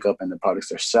tutorials on makeup and the products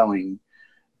they're selling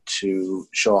to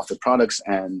show off the products.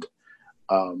 And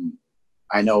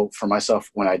I know for myself,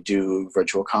 when I do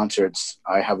virtual concerts,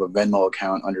 I have a Venmo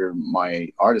account under my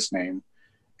artist name,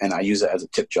 and I use it as a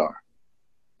tip jar.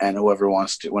 And whoever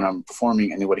wants to, when I'm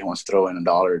performing, anybody who wants to throw in $1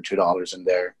 or $2 in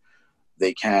there,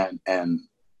 they can. And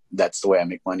that's the way I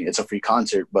make money. It's a free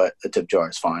concert, but a tip jar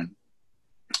is fine.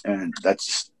 And that's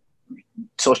just,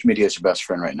 social media is your best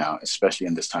friend right now, especially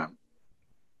in this time.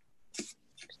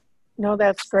 No,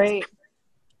 that's great.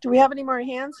 Do we have any more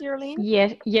hands here, Arlene?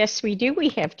 Yes, we do. We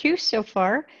have 2 so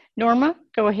far. Norma,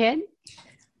 go ahead.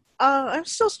 I'm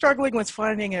still struggling with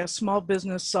finding a small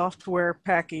business software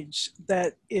package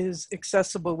that is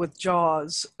accessible with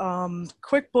JAWS.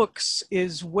 QuickBooks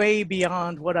is way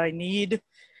beyond what I need,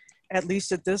 at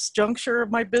least at this juncture of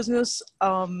my business.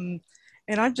 And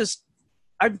I'm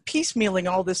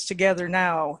piecemealing all this together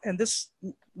now. And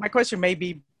my question may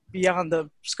be beyond the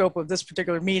scope of this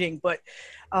particular meeting, but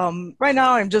right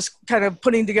now I'm just kind of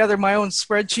putting together my own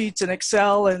spreadsheets in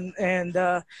Excel and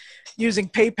using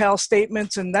PayPal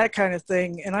statements and that kind of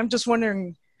thing. And I'm just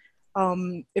wondering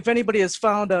if anybody has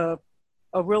found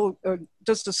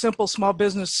just a simple small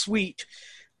business suite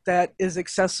that is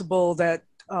accessible, that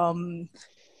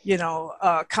you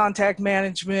know, contact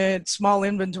management, small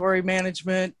inventory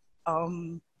management,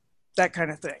 that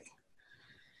kind of thing.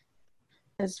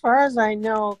 As far as I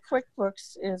know,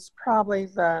 QuickBooks is probably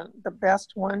the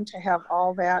best one to have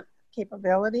all that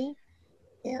capability.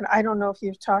 And I don't know if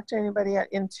you've talked to anybody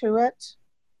at Intuit.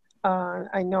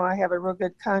 I know I have a real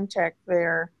good contact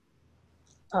there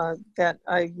that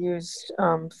I used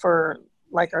for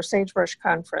like our Sagebrush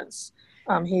conference.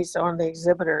 He's one of the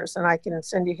exhibitors, and I can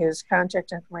send you his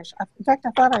contact information. In fact,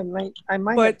 I thought I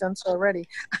might have done so already.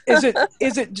 is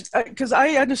it because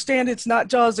I understand it's not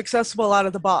JAWS accessible out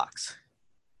of the box?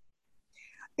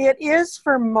 It is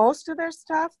for most of their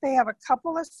stuff. They have a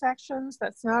couple of sections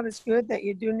that's not as good, that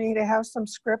you do need to have some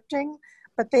scripting,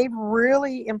 but they've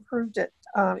really improved it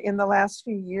in the last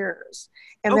few years.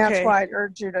 And Okay. That's why I'd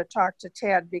urge you to talk to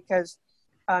Ted, because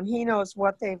he knows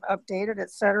what they've updated,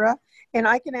 etc. And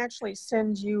I can actually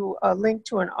send you a link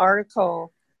to an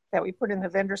article that we put in the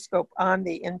vendor scope on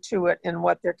the Intuit and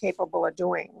what they're capable of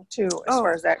doing too, as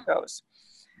far as that goes.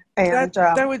 And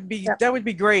that would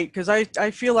be great, because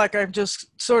I feel like I'm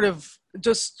just sort of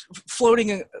just floating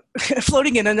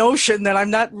in an ocean that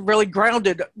I'm not really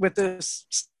grounded with this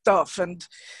stuff, and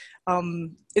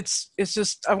it's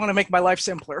just, I want to make my life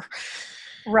simpler.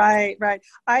 Right.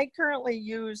 I currently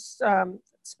use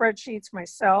spreadsheets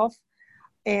myself,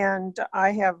 and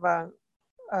I have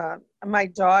my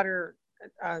daughter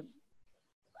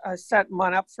set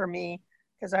one up for me,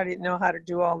 because I didn't know how to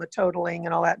do all the totaling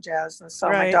and all that jazz. And so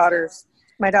Right.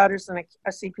 my daughter's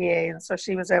a CPA, and so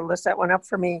she was able to set one up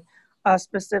for me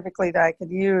specifically that I could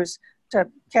use to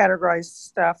categorize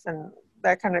stuff and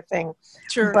that kind of thing.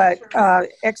 Sure. But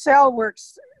Excel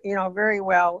works, very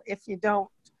well if you don't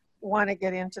want to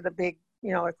get into the big, a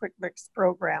QuickBooks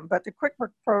program. But the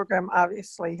QuickBooks program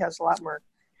obviously has a lot more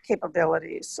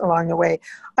capabilities along the way.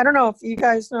 I don't know if you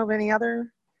guys know of any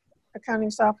other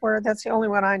accounting software. That's the only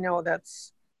one I know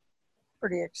that's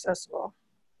pretty accessible.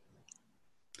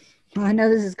 I know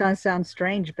this is going to sound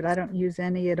strange, but I don't use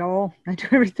any at all. I do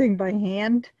everything by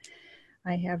hand.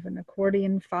 I have an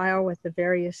accordion file with the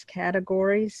various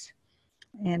categories.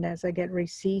 And as I get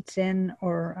receipts in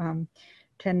or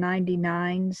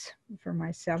 1099s for my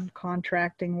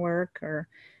subcontracting work, or,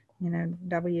 you know,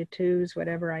 W-2s,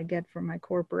 whatever I get from my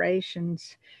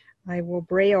corporations, I will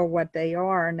braille what they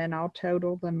are, and then I'll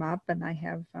total them up, and I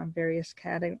have various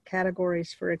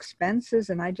categories for expenses,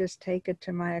 and I just take it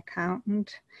to my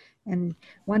accountant. And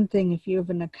one thing, if you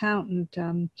have an accountant,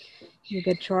 you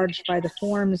get charged by the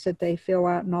forms that they fill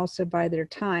out and also by their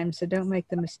time. So don't make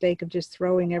the mistake of just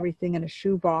throwing everything in a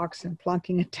shoebox and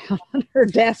plunking it down on her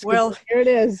desk. Well, here it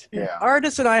is. Yeah.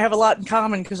 Artis and I have a lot in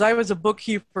common because I was a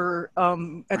bookkeeper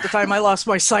at the time I lost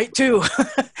my sight too.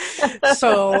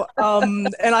 So,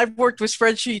 and I've worked with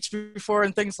spreadsheets before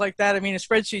and things like that. I mean, a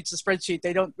spreadsheet's a spreadsheet.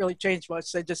 They don't really change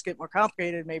much. They just get more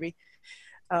complicated maybe.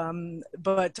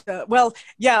 Well,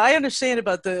 yeah, I understand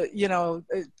about the, you know,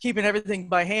 keeping everything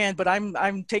by hand, but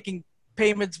I'm taking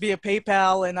payments via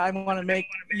PayPal, and I want to make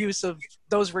use of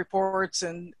those reports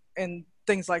and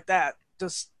things like that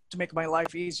just to make my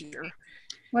life easier.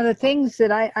 Well, the things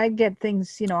that I get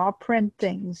things, you know, I'll print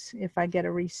things. If I get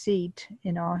a receipt,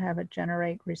 you know, I'll have it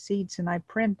generate receipts, and I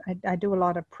do a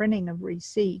lot of printing of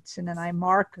receipts, and then I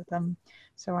mark them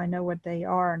so I know what they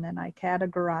are, and then I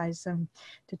categorize them.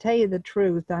 To tell you the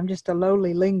truth, I'm just a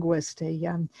lowly linguist.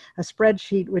 A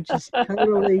spreadsheet would just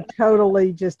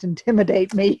totally just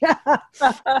intimidate me.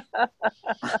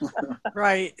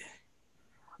 Right.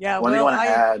 Yeah. One thing Well,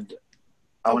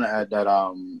 I want to add that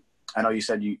I know you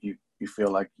said you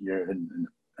feel like you're in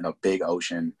a big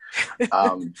ocean.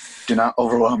 Do not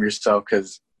overwhelm yourself,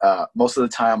 because most of the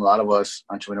time, a lot of us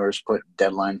entrepreneurs put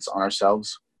deadlines on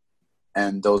ourselves,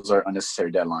 and those are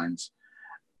unnecessary deadlines.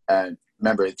 And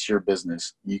remember, it's your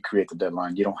business. You create the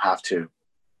deadline. You don't have to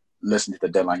listen to the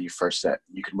deadline you first set.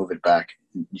 You can move it back.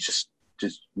 You just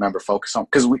remember, focus on,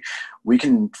 because we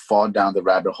can fall down the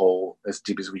rabbit hole as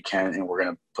deep as we can, and we're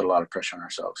going to put a lot of pressure on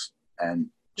ourselves. And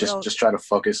just try to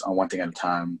focus on one thing at a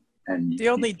time. And the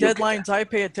only deadlines I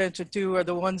pay attention to are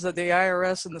the ones that the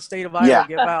IRS and the state of Iowa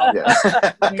give out. Yeah.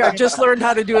 I just learned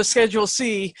how to do a Schedule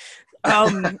C.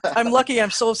 I'm lucky I'm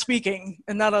still speaking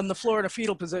and not on the floor in a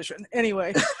fetal position.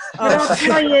 Anyway. I'll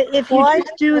tell you, if you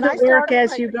just do the work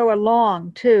as you go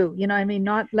along too, you know, I mean,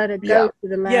 not let it go to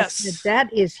the last minute.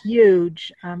 That is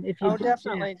huge. If you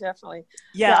definitely.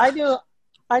 Yeah. I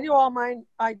do all mine.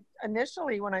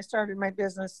 Initially, when I started my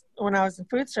business, when I was in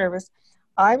food service,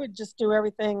 I would just do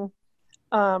everything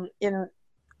in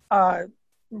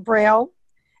Braille.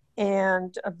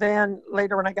 And then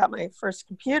later, when I got my first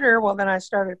computer, well, then I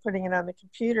started putting it on the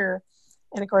computer.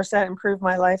 And of course, that improved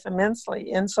my life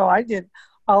immensely. And so I did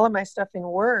all of my stuff in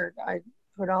Word. I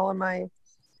put all of my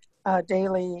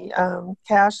daily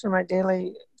cash and my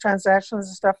daily transactions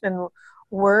and stuff in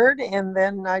Word. And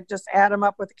then I just add them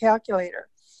up with a calculator.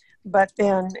 But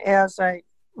then as I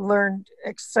learned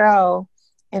Excel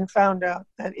and found out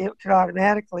that it could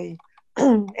automatically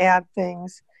add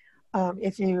things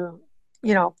if you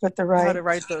put the right how to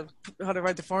write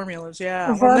the formulas.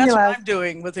 Yeah. Well, that's what I'm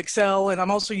doing with Excel, and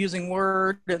I'm also using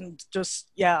Word, and just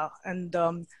and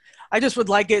I just would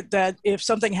like it that if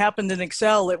something happened in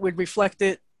Excel, it would reflect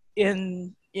it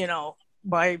in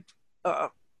my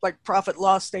like profit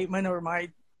loss statement or my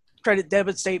credit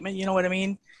debit statement. You know what I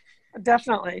mean?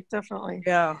 Definitely.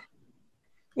 Yeah.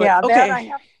 But, yeah.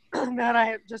 Okay. That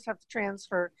I just have to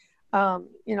transfer,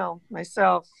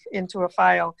 myself into a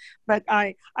file. But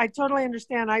I totally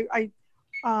understand.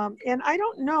 And I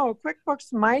don't know.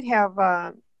 QuickBooks might have,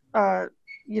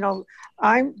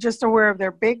 I'm just aware of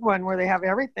their big one where they have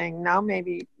everything.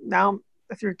 Now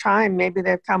through time, maybe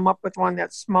they've come up with one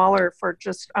that's smaller for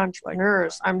just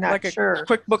entrepreneurs. I'm not sure.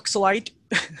 QuickBooks Lite.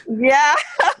 Yeah.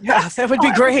 Yeah, that would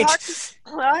be great.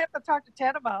 I'll have to talk to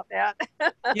Ted about that.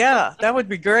 Yeah, that would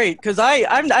be great, because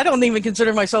I don't even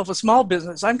consider myself a small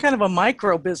business. I'm kind of a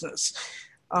micro business,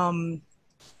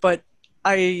 but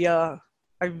I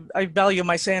value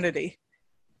my sanity.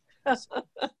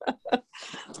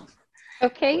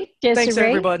 Okay, Desiree. Thanks,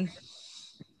 everyone.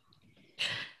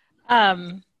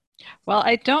 Well,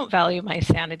 I don't value my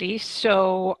sanity,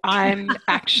 so I'm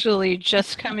actually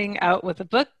just coming out with a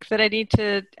book that I need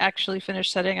to actually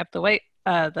finish setting up the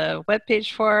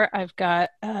webpage for. I've got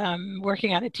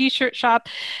working on a t-shirt shop,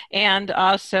 and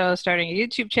also starting a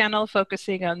YouTube channel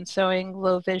focusing on sewing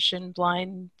low vision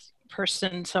blind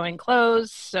person sewing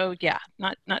clothes. So yeah,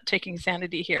 not taking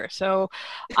sanity here. So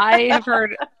I have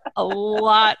heard a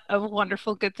lot of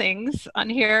wonderful good things on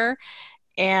here,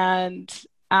 and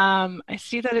I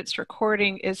see that it's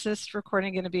recording. Is this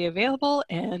recording going to be available?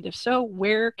 And if so,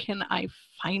 where can I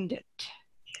find it?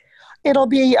 It'll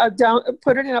be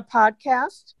put it in a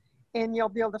podcast, and you'll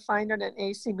be able to find it at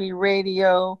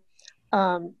acbradio.org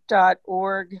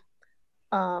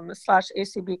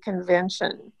 /ACB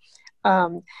convention.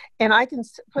 And I can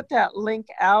put that link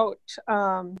out.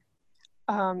 I'll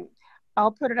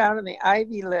put it out on the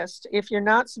Ivy list. If you're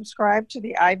not subscribed to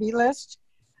the Ivy list,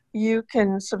 you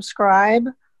can subscribe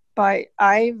by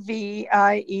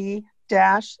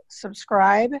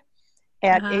IVIE-subscribe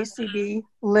at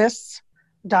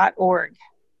acblists.org.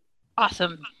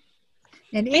 Awesome.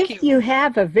 And Thank if you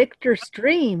have a Victor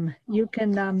Stream, you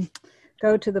can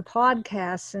go to the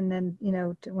podcasts, and then, you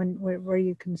know, where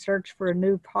you can search for a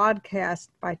new podcast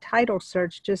by title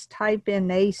search, just type in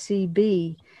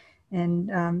ACB, and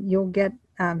you'll get,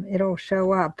 it'll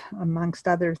show up amongst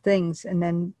other things, and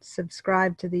then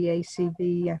subscribe to the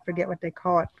ACB, I forget what they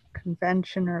call it,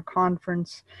 convention or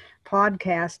conference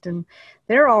podcast, and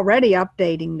they're already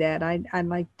updating that. I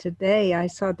like today, I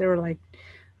saw there were like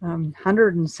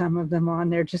 100 and some of them on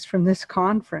there just from this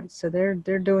conference. So they're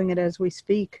doing it as we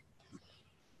speak.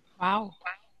 Wow.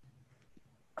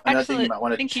 Another thing you might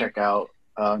want to check out.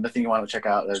 Another thing you want to check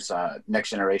out is Next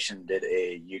Generation did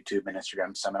a YouTube and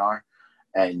Instagram seminar,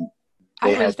 and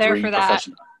they I was there for that.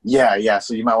 Yeah.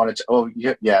 So you might want to.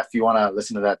 If you want to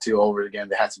listen to that too over again,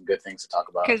 they had some good things to talk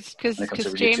about. Because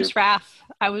James Rath,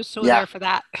 I was so there for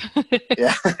that.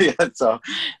 yeah. So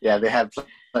they had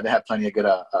plenty of good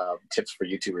tips for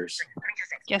YouTubers.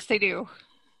 Yes, they do.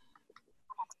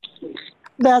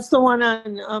 That's the one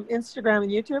on Instagram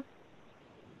and YouTube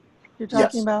you're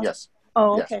talking about? Yes.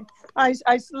 Oh, okay. Yes.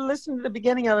 I listened to the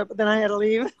beginning of it, but then I had to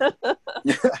leave.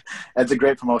 It's a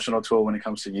great promotional tool when it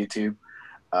comes to YouTube.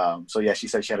 So yeah, she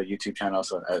said she had a YouTube channel,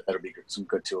 so that'll be some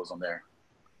good tools on there.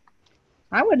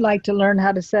 I would like to learn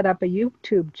how to set up a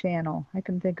YouTube channel. I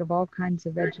can think of all kinds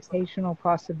of educational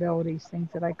possibilities, things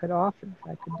that I could offer if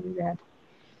I could do that.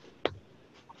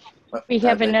 We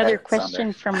have another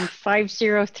question from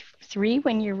 503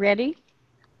 when you're ready.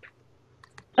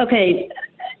 Okay,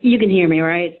 you can hear me,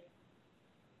 right?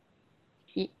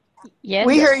 Yes.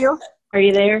 We hear you. Are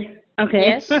you there? Okay.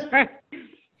 Yes.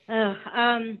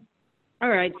 All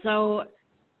right, so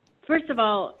first of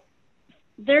all,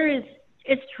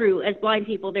 it's true, as blind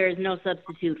people, there is no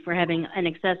substitute for having an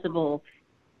accessible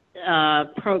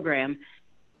program.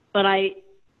 But I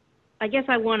guess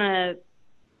I want to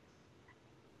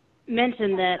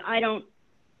mention that I'm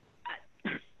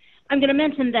going to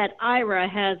mention that Ira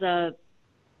has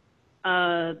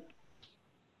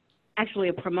actually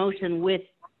a promotion with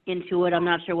Intuit. I'm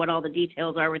not sure what all the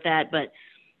details are with that, but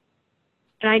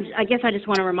I guess I just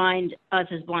want to remind us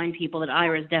as blind people that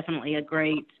Ira is definitely a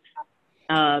great,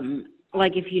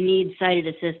 like if you need sighted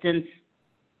assistance,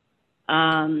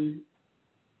 well,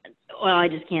 I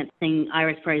just can't sing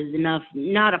Ira's praises enough.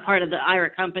 Not a part of the Ira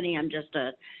company. I'm just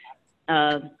a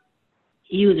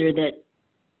user that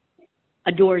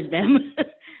adores them.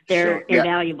 They're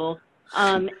invaluable.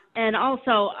 And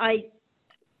also,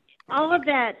 all of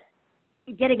that,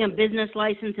 getting a business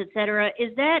license, et cetera,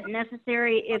 is that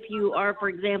necessary if you are, for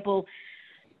example,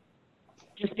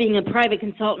 just being a private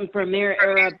consultant for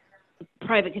a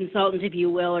private consultant, if you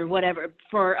will, or whatever,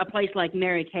 for a place like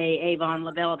Mary Kay, Avon,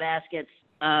 Labella Baskets,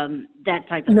 that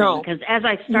type of thing? Because as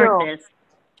I start this,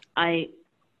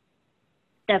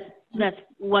 that's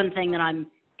one thing that I'm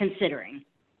considering.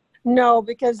 No,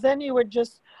 because then you would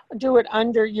just do it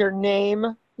under your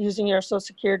name using your Social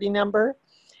Security number,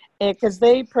 because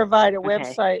they provide a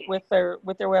website with their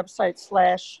website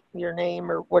 / your name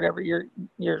or whatever your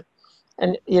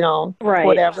and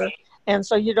whatever, and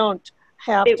so you don't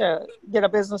have to get a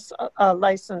business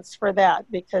license for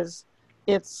that because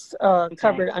it's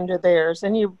covered under theirs,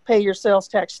 and you pay your sales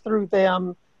tax through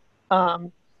them.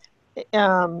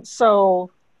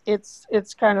 So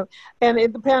it's kind of, and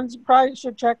it depends. Probably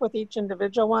should check with each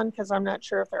individual one because I'm not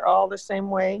sure if they're all the same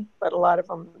way, but a lot of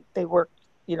them they work,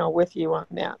 with you on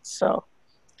that. So.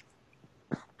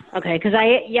 Okay, because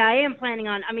I am planning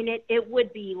on. I mean, it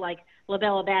would be like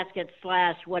Labella Baskets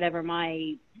 / whatever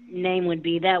my name would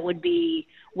be. That would be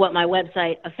what my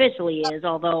website officially is.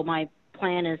 Although my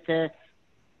plan is to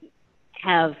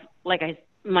have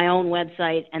my own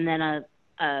website and then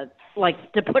to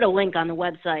put a link on the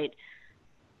website.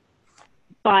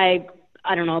 Buy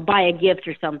a gift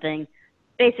or something.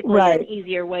 Basically, an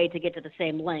easier way to get to the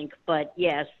same link. But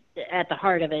yes, at the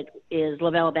heart of it is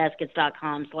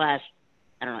labellabaskets.com /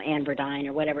 Ann Burdine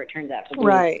or whatever it turns out to be.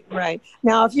 Right.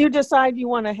 Now, if you decide you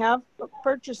want to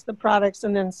purchase the products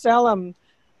and then sell them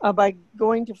by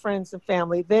going to friends and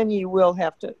family, then you will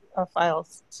have to file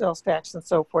sales tax and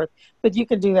so forth. But you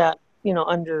can do that,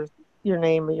 under your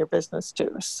name or your business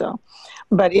too. So,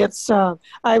 but it's,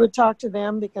 I would talk to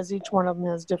them because each one of them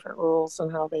has different rules on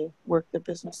how they work their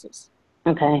businesses.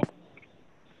 Okay.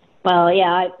 Well,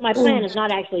 yeah, my plan is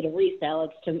not actually to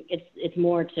resell. It's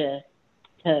more to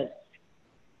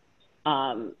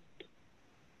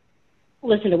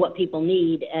listen to what people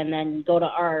need and then go to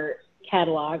our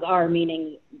catalog, our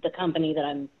meaning the company that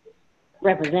I'm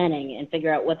representing, and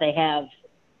figure out what they have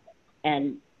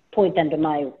and point them to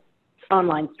my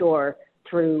online store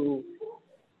through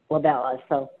Labella.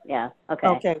 So yeah, okay.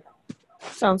 Okay,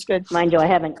 sounds good. Mind you, I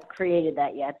haven't created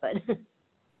that yet, but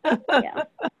yeah.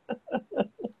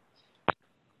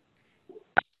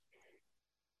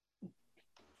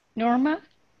 Norma?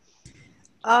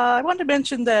 I want to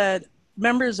mention that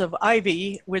members of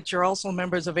Ivy, which are also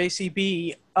members of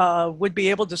ACB, would be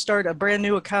able to start a brand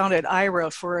new account at IRA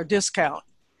for a discount.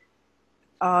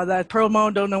 That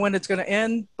promo, don't know when it's going to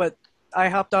end, but I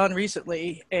hopped on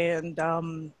recently, and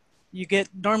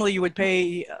normally you would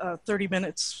pay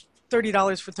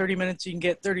 $30 for 30 minutes. You can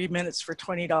get 30 minutes for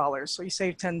 $20, so you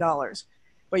save $10.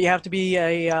 But you have to be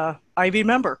a Ivy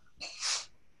member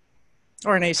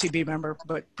or an ACB member,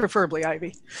 but preferably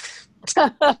Ivy.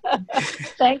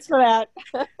 Thanks for that.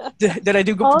 Did I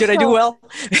do well? You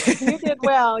did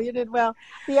well. You did well.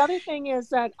 The other thing is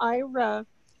that IRA,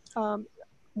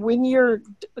 when you're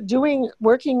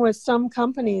working with some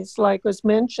companies, like was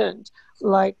mentioned,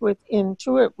 like with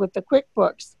Intuit with the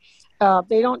QuickBooks,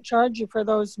 they don't charge you for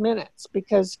those minutes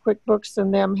because QuickBooks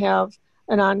and them have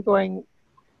an ongoing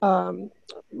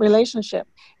relationship.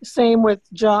 Same with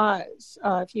JAWS.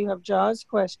 If you have JAWS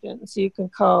questions, you can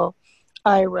call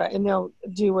IRA and they'll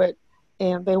do it,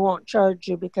 and they won't charge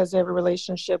you because they have a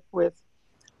relationship with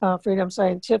Freedom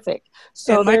Scientific.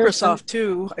 So and Microsoft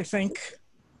too, I think.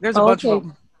 There's a bunch of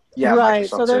them. Yeah, right.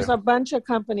 Microsoft So there's too. a bunch of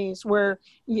companies where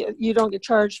you don't get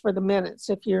charged for the minutes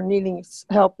if you're needing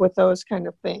help with those kind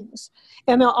of things.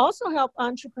 And they'll also help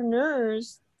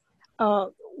entrepreneurs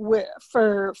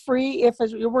for free if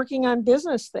you're working on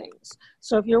business things.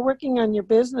 So if you're working on your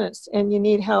business and you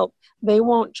need help, they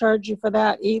won't charge you for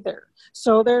that either.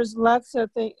 So there's lots of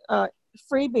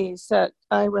freebies that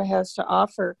IRA has to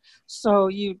offer. So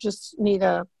you just need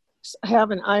to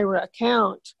have an IRA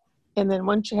account. And then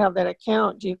once you have that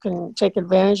account, you can take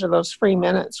advantage of those free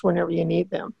minutes whenever you need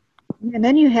them. And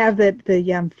then you have the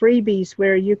freebies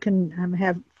where you can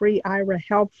have free IRA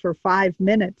help for 5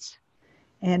 minutes.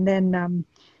 And then,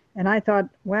 and I thought,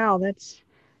 wow, that's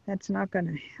not going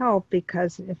to help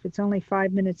because if it's only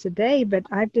 5 minutes a day, but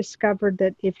I've discovered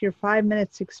that if your 5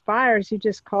 minutes expires, you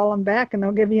just call them back and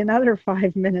they'll give you another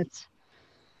 5 minutes.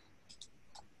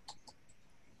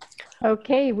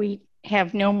 Okay, we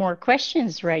have no more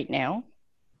questions right now.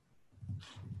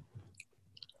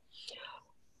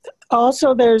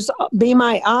 Also, there's Be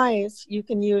My Eyes you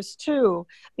can use too.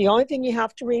 The only thing you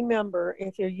have to remember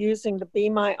if you're using the Be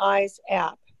My Eyes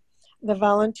app, the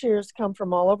volunteers come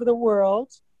from all over the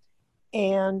world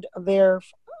and they're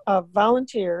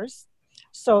volunteers,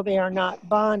 so they are not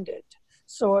bonded.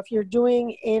 So if you're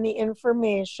doing any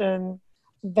information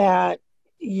that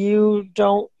you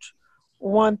don't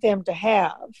want them to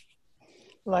have,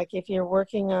 like if you're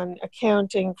working on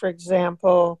accounting, for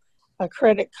example, a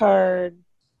credit card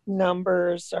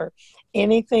numbers or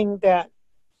anything that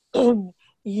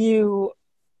you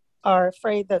are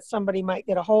afraid that somebody might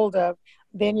get a hold of,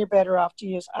 then you're better off to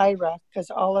use IRA because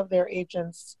all of their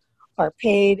agents are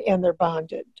paid and they're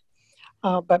bonded.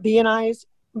 But Be My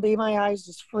Eyes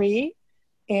is free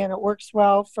and it works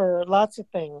well for lots of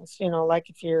things, like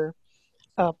if you're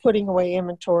putting away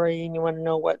inventory and you want to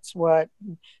know what's what,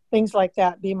 things like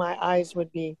that. Be My Eyes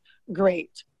would be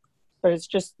great. But it's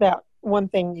just that one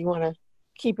thing you want to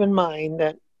keep in mind,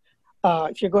 that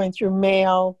if you're going through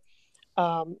mail,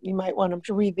 you might want them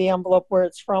to read the envelope where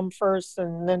it's from first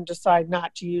and then decide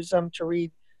not to use them to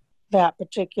read that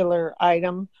particular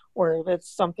item, or if it's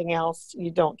something else, you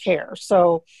don't care.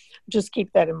 So just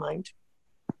keep that in mind.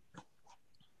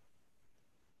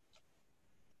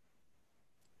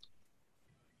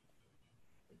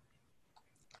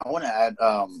 I want to add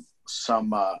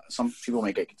some people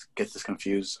may get this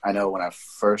confused. I know when I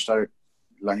first started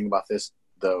learning about this,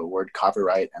 the word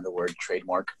copyright and the word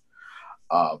trademark,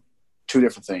 two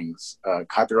different things.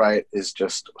 Copyright is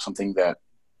just something that,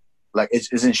 like,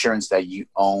 it's insurance that you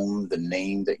own the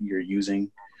name that you're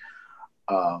using,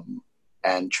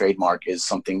 and trademark is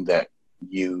something that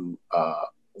you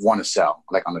want to sell,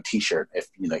 like on a T-shirt. If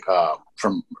you like,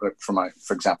 for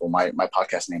example, my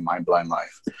podcast name, My Blind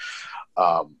Life.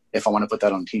 If I want to put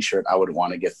that on a t-shirt, I would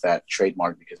want to get that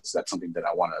trademark because that's something that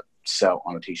I want to sell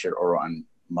on a t-shirt or on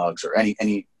mugs or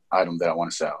any item that I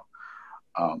want to sell.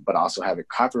 But I also have it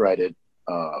copyrighted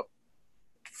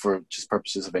for just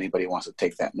purposes of anybody wants to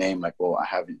take that name. Like, well,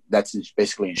 that's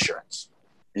basically insurance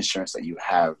that you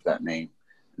have that name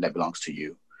and that belongs to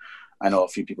you. I know a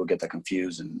few people get that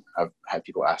confused, and I've had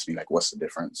people ask me, like, what's the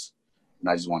difference? And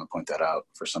I just want to point that out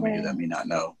for some of you that may not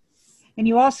know. And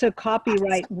you also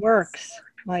copyright works,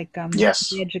 like Yes.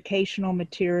 the educational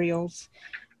materials,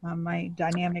 my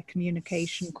dynamic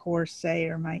communication course, say,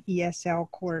 or my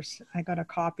ESL course, I got a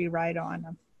copyright on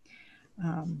them.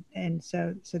 And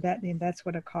so that's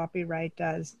what a copyright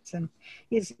does. And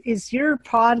is your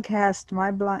podcast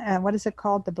what is it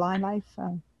called? The Blind Life?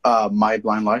 My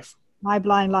Blind Life. My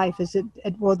Blind Life.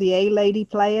 Will the A lady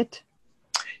play it?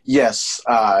 Yes,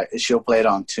 she'll play it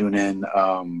on TuneIn.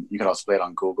 You can also play it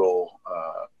on Google,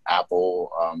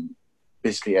 Apple,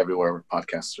 basically everywhere where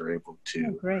podcasts are able to.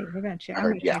 Oh, great. We're going to check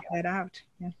that out.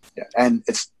 Yeah. And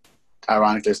it's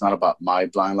ironically, it's not about my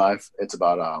blind life. It's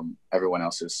about everyone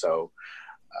else's. So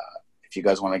if you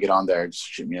guys want to get on there, just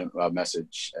shoot me a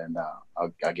message, and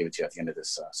I'll give it to you at the end of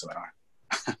this seminar.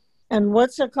 And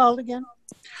what's it called again?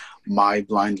 My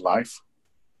Blind Life.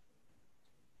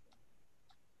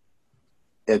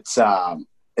 It's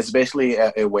basically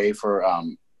a way for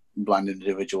blind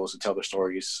individuals to tell their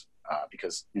stories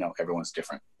because everyone's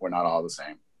different. We're not all the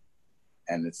same,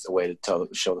 and it's a way to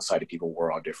show the sighted people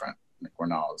we're all different. Like, we're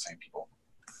not all the same people.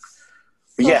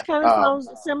 But so it kind of sounds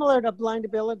similar to Blind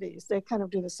Abilities. They kind of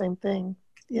do the same thing.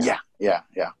 Yeah.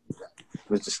 It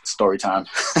was just story time.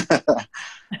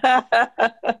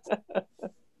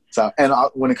 So, and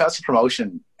when it comes to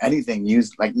promotion, anything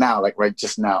used like right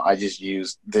just now, I just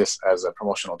used this as a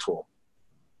promotional tool.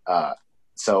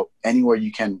 So anywhere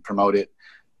you can promote it,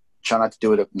 try not to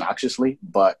do it obnoxiously,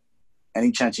 but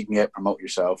any chance you can get, promote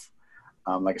yourself.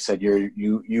 Like I said,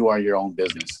 you are your own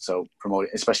business. So promote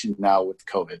it, especially now with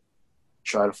COVID.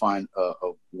 Try to find a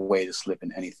way to slip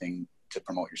in anything to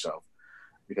promote yourself,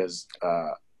 because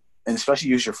and especially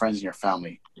use your friends and your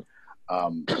family.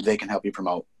 They can help you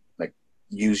promote.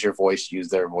 Use your voice, use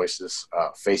their voices,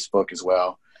 Facebook as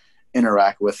well.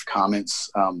 Interact with comments.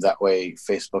 That way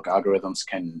Facebook algorithms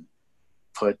can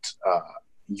put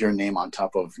your name on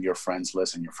top of your friends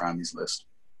list and your family's list.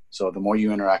 So the more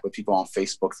you interact with people on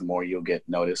Facebook, the more you'll get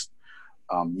noticed.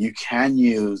 You can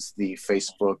use the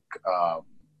Facebook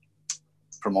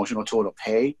promotional tool to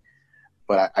pay,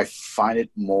 but I find it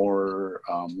more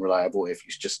reliable if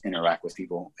you just interact with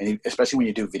people. And especially when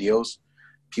you do videos,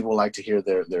 people like to hear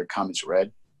their comments read,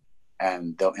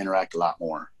 and they'll interact a lot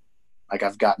more. Like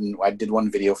I did one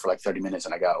video for like 30 minutes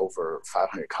and I got over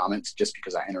 500 comments just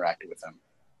because I interacted with them.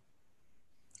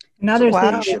 Another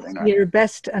one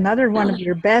of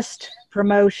your best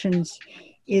promotions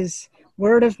is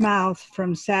word of mouth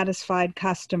from satisfied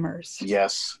customers.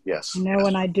 Yes.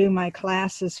 When I do my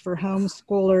classes for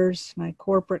homeschoolers, my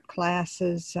corporate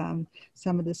classes,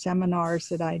 some of the seminars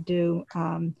that I do,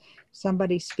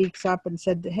 somebody speaks up and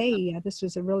said, hey, this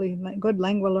was a really good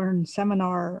LanguaLearn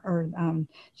seminar, or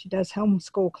she does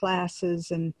homeschool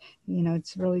classes, and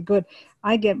it's really good.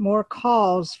 I get more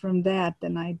calls from that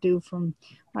than I do from,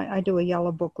 I do a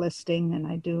Yellow Book listing, and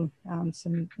I do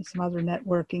some other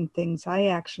networking things. I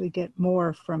actually get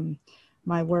more from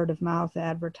my word of mouth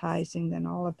advertising than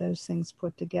all of those things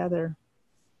put together.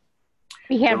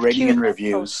 We have the rating and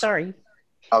reviews. Oh, sorry.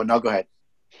 Oh, no, go ahead.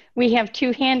 We have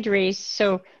 2 hand raised,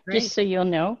 so Great. Just so you'll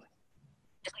know.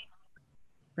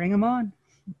 Bring them on.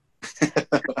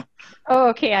 Oh,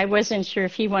 okay. I wasn't sure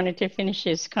if he wanted to finish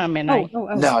his comment. No, go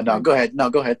ahead. No,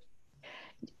 go ahead.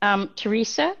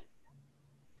 Teresa?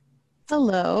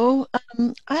 Hello.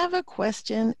 I have a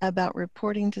question about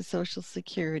reporting to Social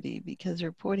Security, because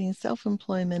reporting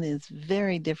self-employment is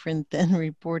very different than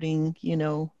reporting,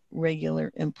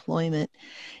 regular employment.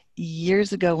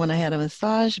 Years ago, when I had a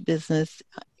massage business,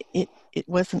 it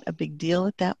wasn't a big deal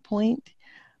at that point,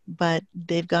 but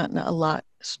they've gotten a lot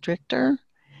stricter.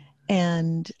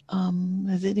 And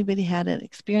has anybody had an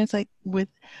experience like with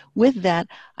that?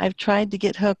 I've tried to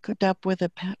get hooked up with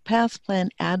a past plan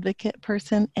advocate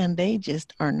person, and they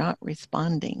just are not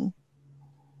responding.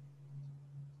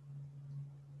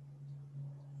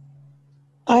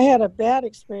 I had a bad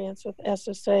experience with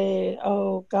SSA.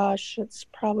 Oh gosh, it's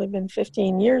probably been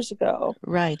 15 years ago.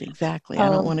 Right, exactly. I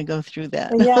don't want to go through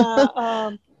that. Yeah,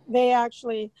 they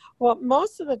actually,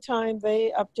 most of the time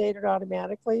they update it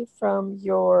automatically from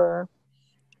your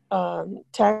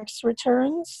tax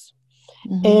returns,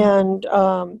 and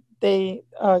they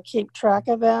keep track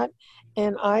of that.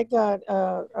 And I got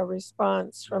a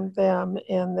response from them,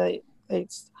 and they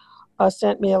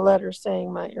sent me a letter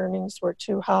saying my earnings were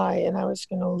too high and I was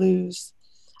going to lose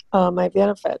my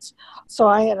benefits. So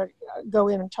I had to go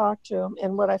in and talk to him.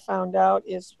 And what I found out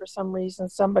is for some reason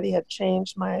somebody had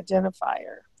changed my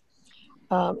identifier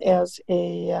as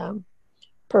a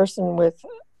person with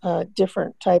a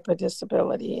different type of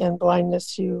disability. And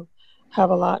blindness, you have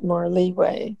a lot more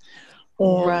leeway.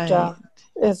 And, Right.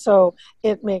 and so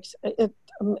it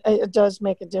does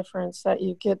make a difference that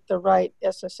you get the right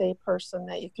SSA person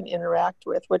that you can interact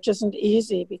with, which isn't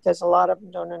easy because a lot of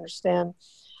them don't understand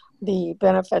the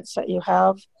benefits that you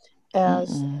have as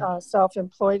a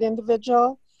self-employed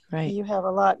individual. Right. You have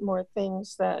a lot more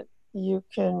things that you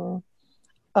can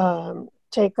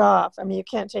take off. I mean, you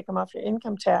can't take them off your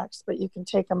income tax, but you can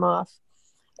take them off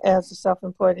as a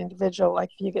self-employed individual.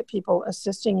 Like if you get people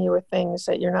assisting you with things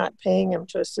that you're not paying them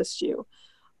to assist you,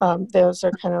 those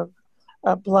are kind of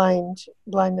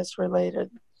blindness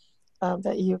related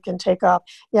that you can take off.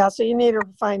 Yeah, so you need to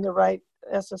find the right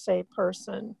SSA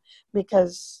person,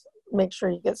 because make sure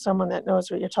you get someone that knows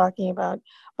what you're talking about.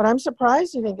 But I'm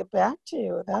surprised he didn't get back to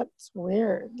you. That's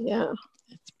weird. Yeah.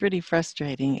 It's pretty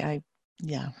frustrating.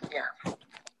 Yeah.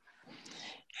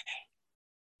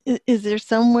 Is there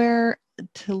somewhere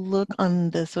to look on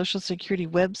the Social Security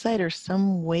website, or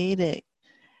some way to,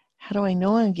 how do I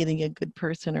know I'm getting a good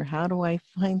person, or how do I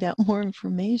find out more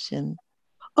information?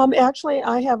 Actually,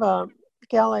 I have a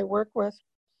gal I work with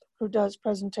who does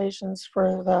presentations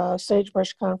for the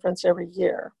Sagebrush Conference every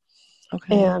year.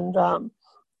 Okay. And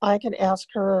I could ask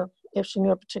her if she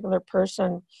knew a particular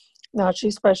person. Now,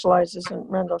 she specializes in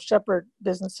Randall Shepherd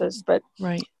businesses, but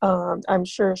right. I'm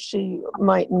sure she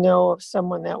might know of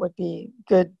someone that would be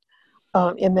good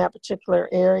in that particular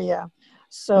area.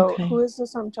 So Okay. who is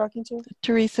this I'm talking to?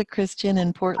 Teresa Christian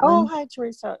in Portland. Oh, hi,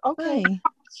 Teresa. Okay. Hi.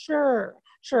 Sure.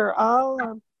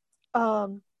 I'll,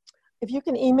 if you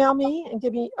can email me and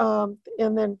give me,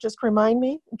 and then just remind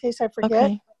me in case I forget.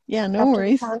 Okay. Yeah, no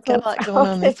worries. Got a lot going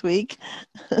on this week.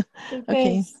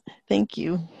 Okay. Thank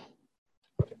you.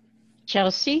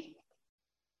 Chelsea?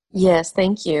 Yes,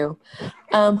 thank you.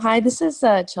 Hi, this is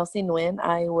Chelsea Nguyen.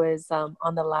 I was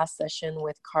on the last session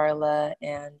with Carla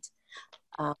and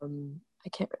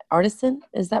Artisan,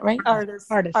 is that right? Artist.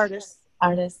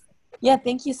 Yeah,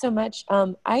 thank you so much.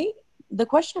 The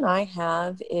question I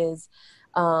have is,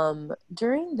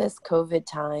 during this COVID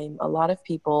time, a lot of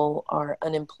people are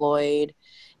unemployed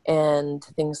and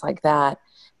things like that.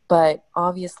 But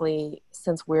obviously,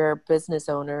 since we're business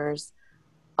owners,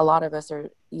 a lot of us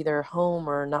are either home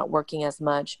or not working as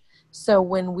much. So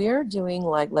when we're doing,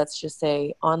 like, let's just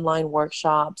say online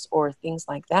workshops or things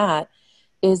like that,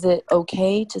 is it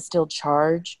okay to still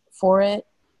charge for it?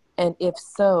 And if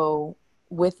so,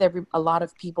 with a lot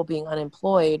of people being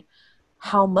unemployed,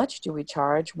 how much do we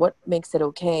charge? What makes it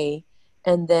okay?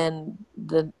 And then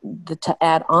to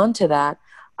add on to that,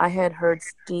 I had heard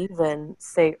Stephen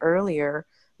say earlier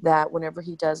that whenever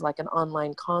he does like an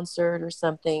online concert or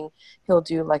something, he'll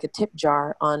do like a tip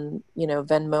jar on,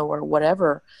 Venmo or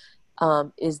whatever.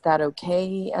 Is that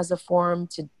okay as a form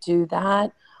to do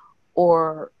that?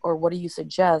 Or what do you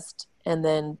suggest? And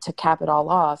then to cap it all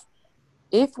off,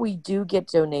 if we do get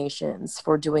donations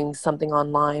for doing something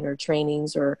online or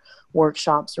trainings or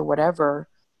workshops or whatever,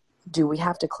 do we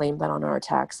have to claim that on our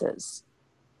taxes?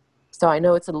 So I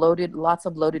know it's lots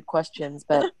of loaded questions,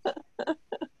 but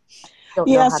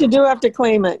yes, you do have to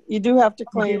claim it. You do have to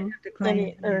claim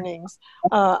any earnings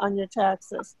on your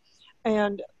taxes.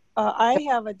 And I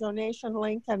have a donation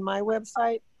link on my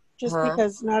website, just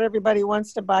because not everybody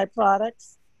wants to buy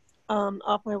products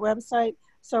off my website.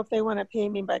 So if they want to pay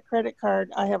me by credit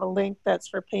card, I have a link that's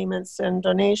for payments and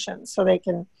donations, so they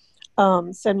can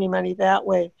send me money that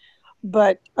way.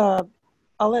 But I'll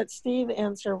let Steve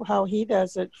answer how he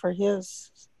does it for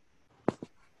his.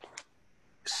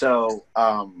 So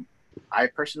I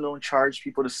personally don't charge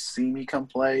people to see me come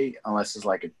play unless it's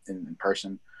like in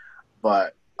person.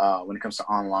 But when it comes to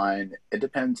online, it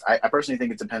depends. I personally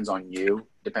think it depends on you,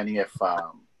 depending if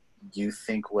you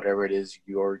think whatever it is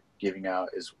you're giving out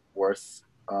is worth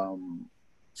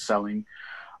selling,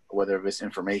 whether it's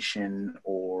information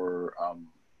or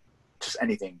just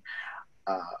anything.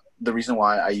 The reason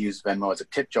why I use Venmo as a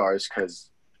tip jar is because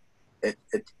it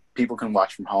people can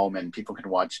watch from home and people can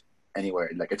watch anywhere.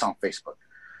 Like, it's on Facebook.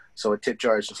 So a tip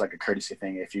jar is just like a courtesy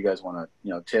thing. If you guys want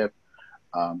to, tip,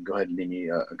 go ahead and leave me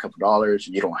a couple dollars.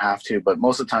 You don't have to, but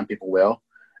most of the time people will,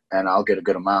 and I'll get a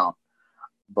good amount.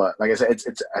 But like I said,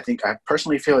 I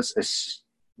personally feel it's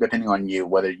depending on you,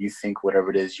 whether you think whatever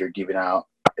it is you're giving out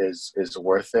is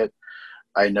worth it.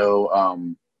 I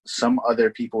know some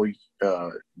other people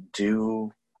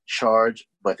do charge,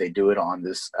 but they do it on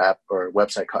this app or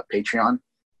website called Patreon.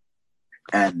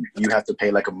 and you have to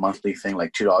pay like a monthly thing,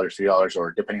 like $2, $3,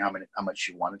 or depending on how much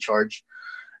you want to charge.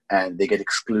 And they get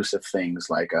exclusive things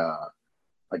like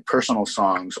personal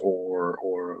songs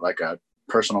or like a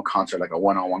personal concert, like a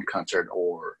one-on-one concert,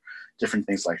 or different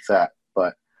things like that.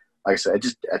 But like I said,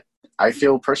 I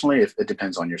feel personally it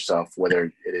depends on yourself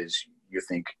whether it is you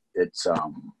think it's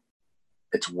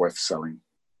worth selling.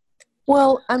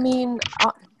 Well, I mean,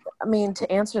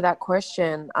 to answer that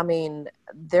question, I mean,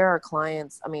 there are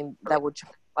clients, I mean, that would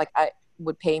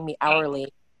would pay me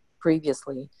hourly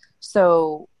previously.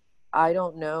 So I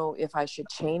don't know if I should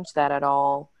change that at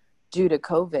all due to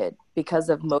COVID because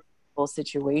of most people's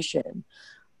situation.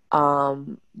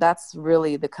 That's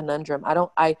really the conundrum.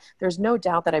 There's no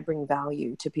doubt that I bring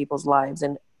value to people's lives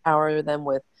and empower them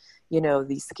with,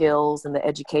 the skills and the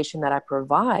education that I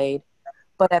provide.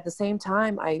 But at the same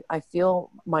time, I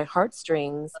feel my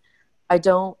heartstrings. I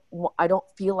don't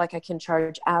feel like I can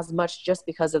charge as much just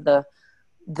because of the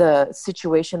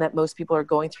situation that most people are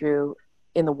going through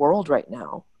in the world right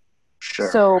now.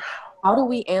 Sure. So how do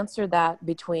we answer that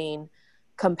between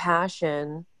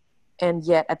compassion and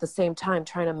yet at the same time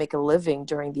trying to make a living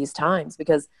during these times?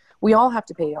 Because we all have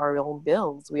to pay our own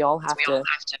bills. We all have to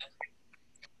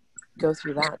go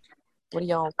through that. What do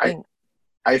y'all think?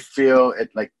 I feel it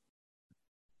like,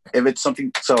 if it's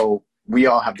something, so we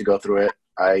all have to go through it.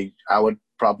 I would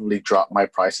probably drop my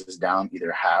prices down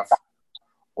either half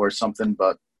or something,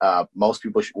 but most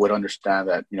people would understand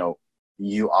that,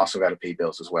 you also got to pay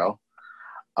bills as well.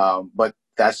 But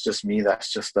that's just me.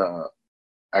 That's just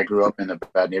I grew up in a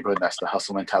bad neighborhood. That's the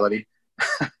hustle mentality.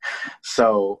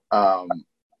 So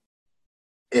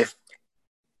if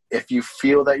you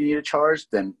feel that you need to charge,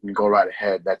 then go right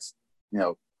ahead. That's,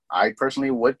 I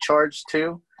personally would charge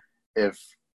too if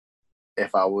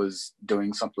I was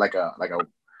doing something like a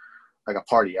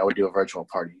party. I would do a virtual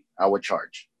party. I would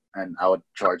charge, and I would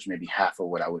charge maybe half of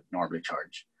what I would normally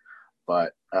charge.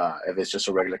 But if it's just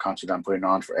a regular concert I'm putting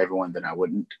on for everyone, then I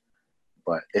wouldn't.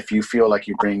 But if you feel like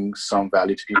you bring some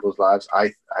value to people's lives,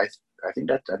 I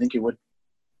think you would.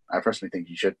 I personally think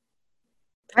you should.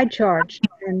 I charge,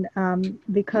 and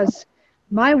because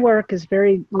my work is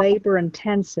very labor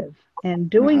intensive, and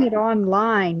doing it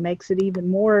online makes it even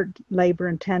more labor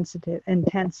intensive.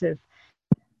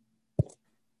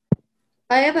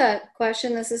 I have a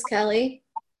question. This is Kelly.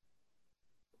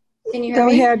 Can you hear Go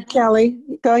me? ahead, Kelly.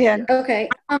 Go ahead. Okay.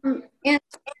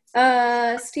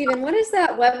 And Stephen, what is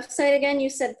that website again? You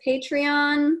said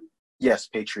Patreon? Yes,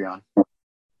 Patreon.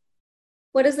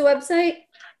 What is the website?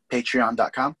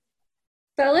 Patreon.com.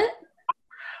 Spell it?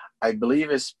 I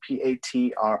believe it's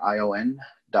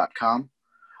Patreon.com.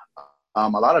 A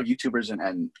lot of YouTubers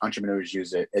and entrepreneurs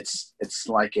use it. It's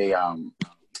like a kind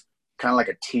of like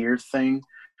a tier thing,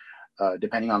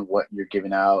 depending on what you're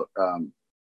giving out.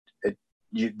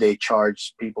 They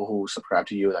charge people who subscribe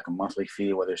to you like a monthly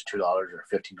fee, whether it's $2 or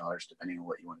 $15, depending on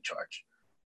what you want to charge.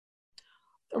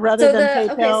 Rather than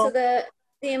PayPal. Okay,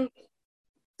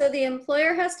 so the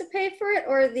employer has to pay for it,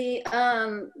 or the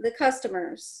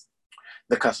customers?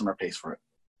 The customer pays for it.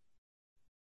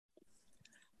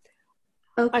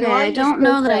 Okay, I don't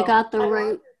know that I got the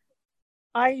right.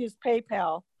 I use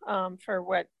PayPal for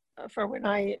when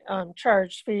I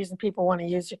charge fees and people want to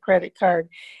use your credit card,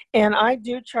 and I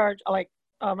do charge like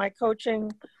my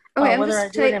coaching. Okay, I'm whether just I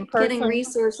do it in person. getting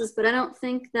resources, but I don't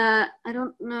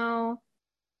know.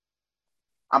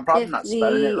 I'm probably not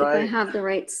spelling it right. If I have the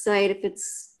right site,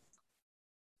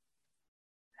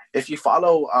 if you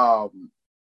follow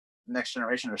Next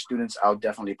Generation or students, I'll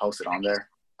definitely post it on there.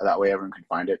 That way everyone can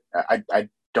find it. I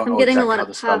don't know exactly how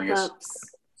the spelling is.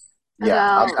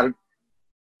 Yeah,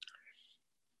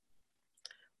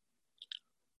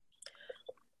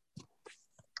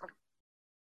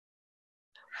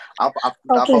 I'll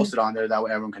post it on there. That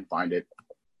way everyone can find it.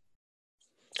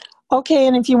 Okay,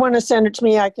 and if you want to send it to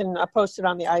me, I can post it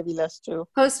on the Ivy List too.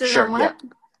 Post it on what?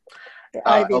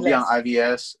 Yeah. It'll be on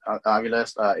IVS, Ivy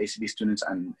List, ACB Students,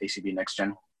 and ACB Next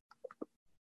Gen.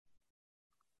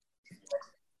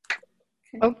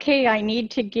 Okay, I need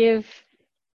to give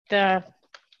the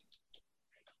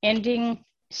ending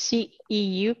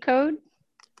CEU code.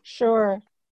 Sure.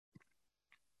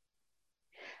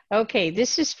 Okay,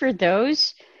 this is for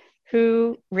those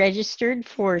who registered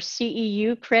for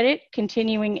CEU credit,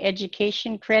 continuing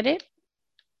education credit.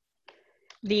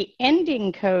 The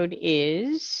ending code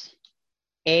is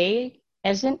A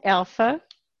as in alpha,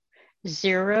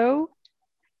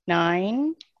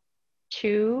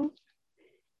 092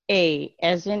 A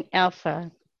as in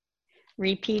alpha.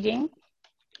 Repeating,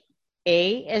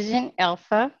 A as in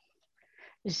alpha,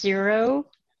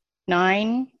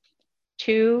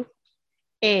 092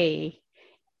 A.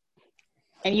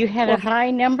 And you had a high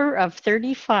number of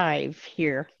 35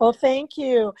 here. Well, thank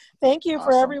you. Thank you for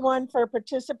Awesome. everyone for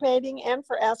participating and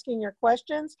for asking your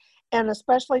questions, and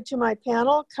especially to my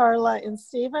panel, Carla and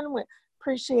Stephen. We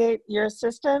appreciate your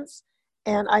assistance,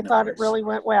 and I thought it really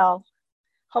went well.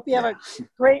 Hope you have a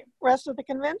great rest of the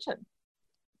convention.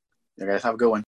 You guys have a good one.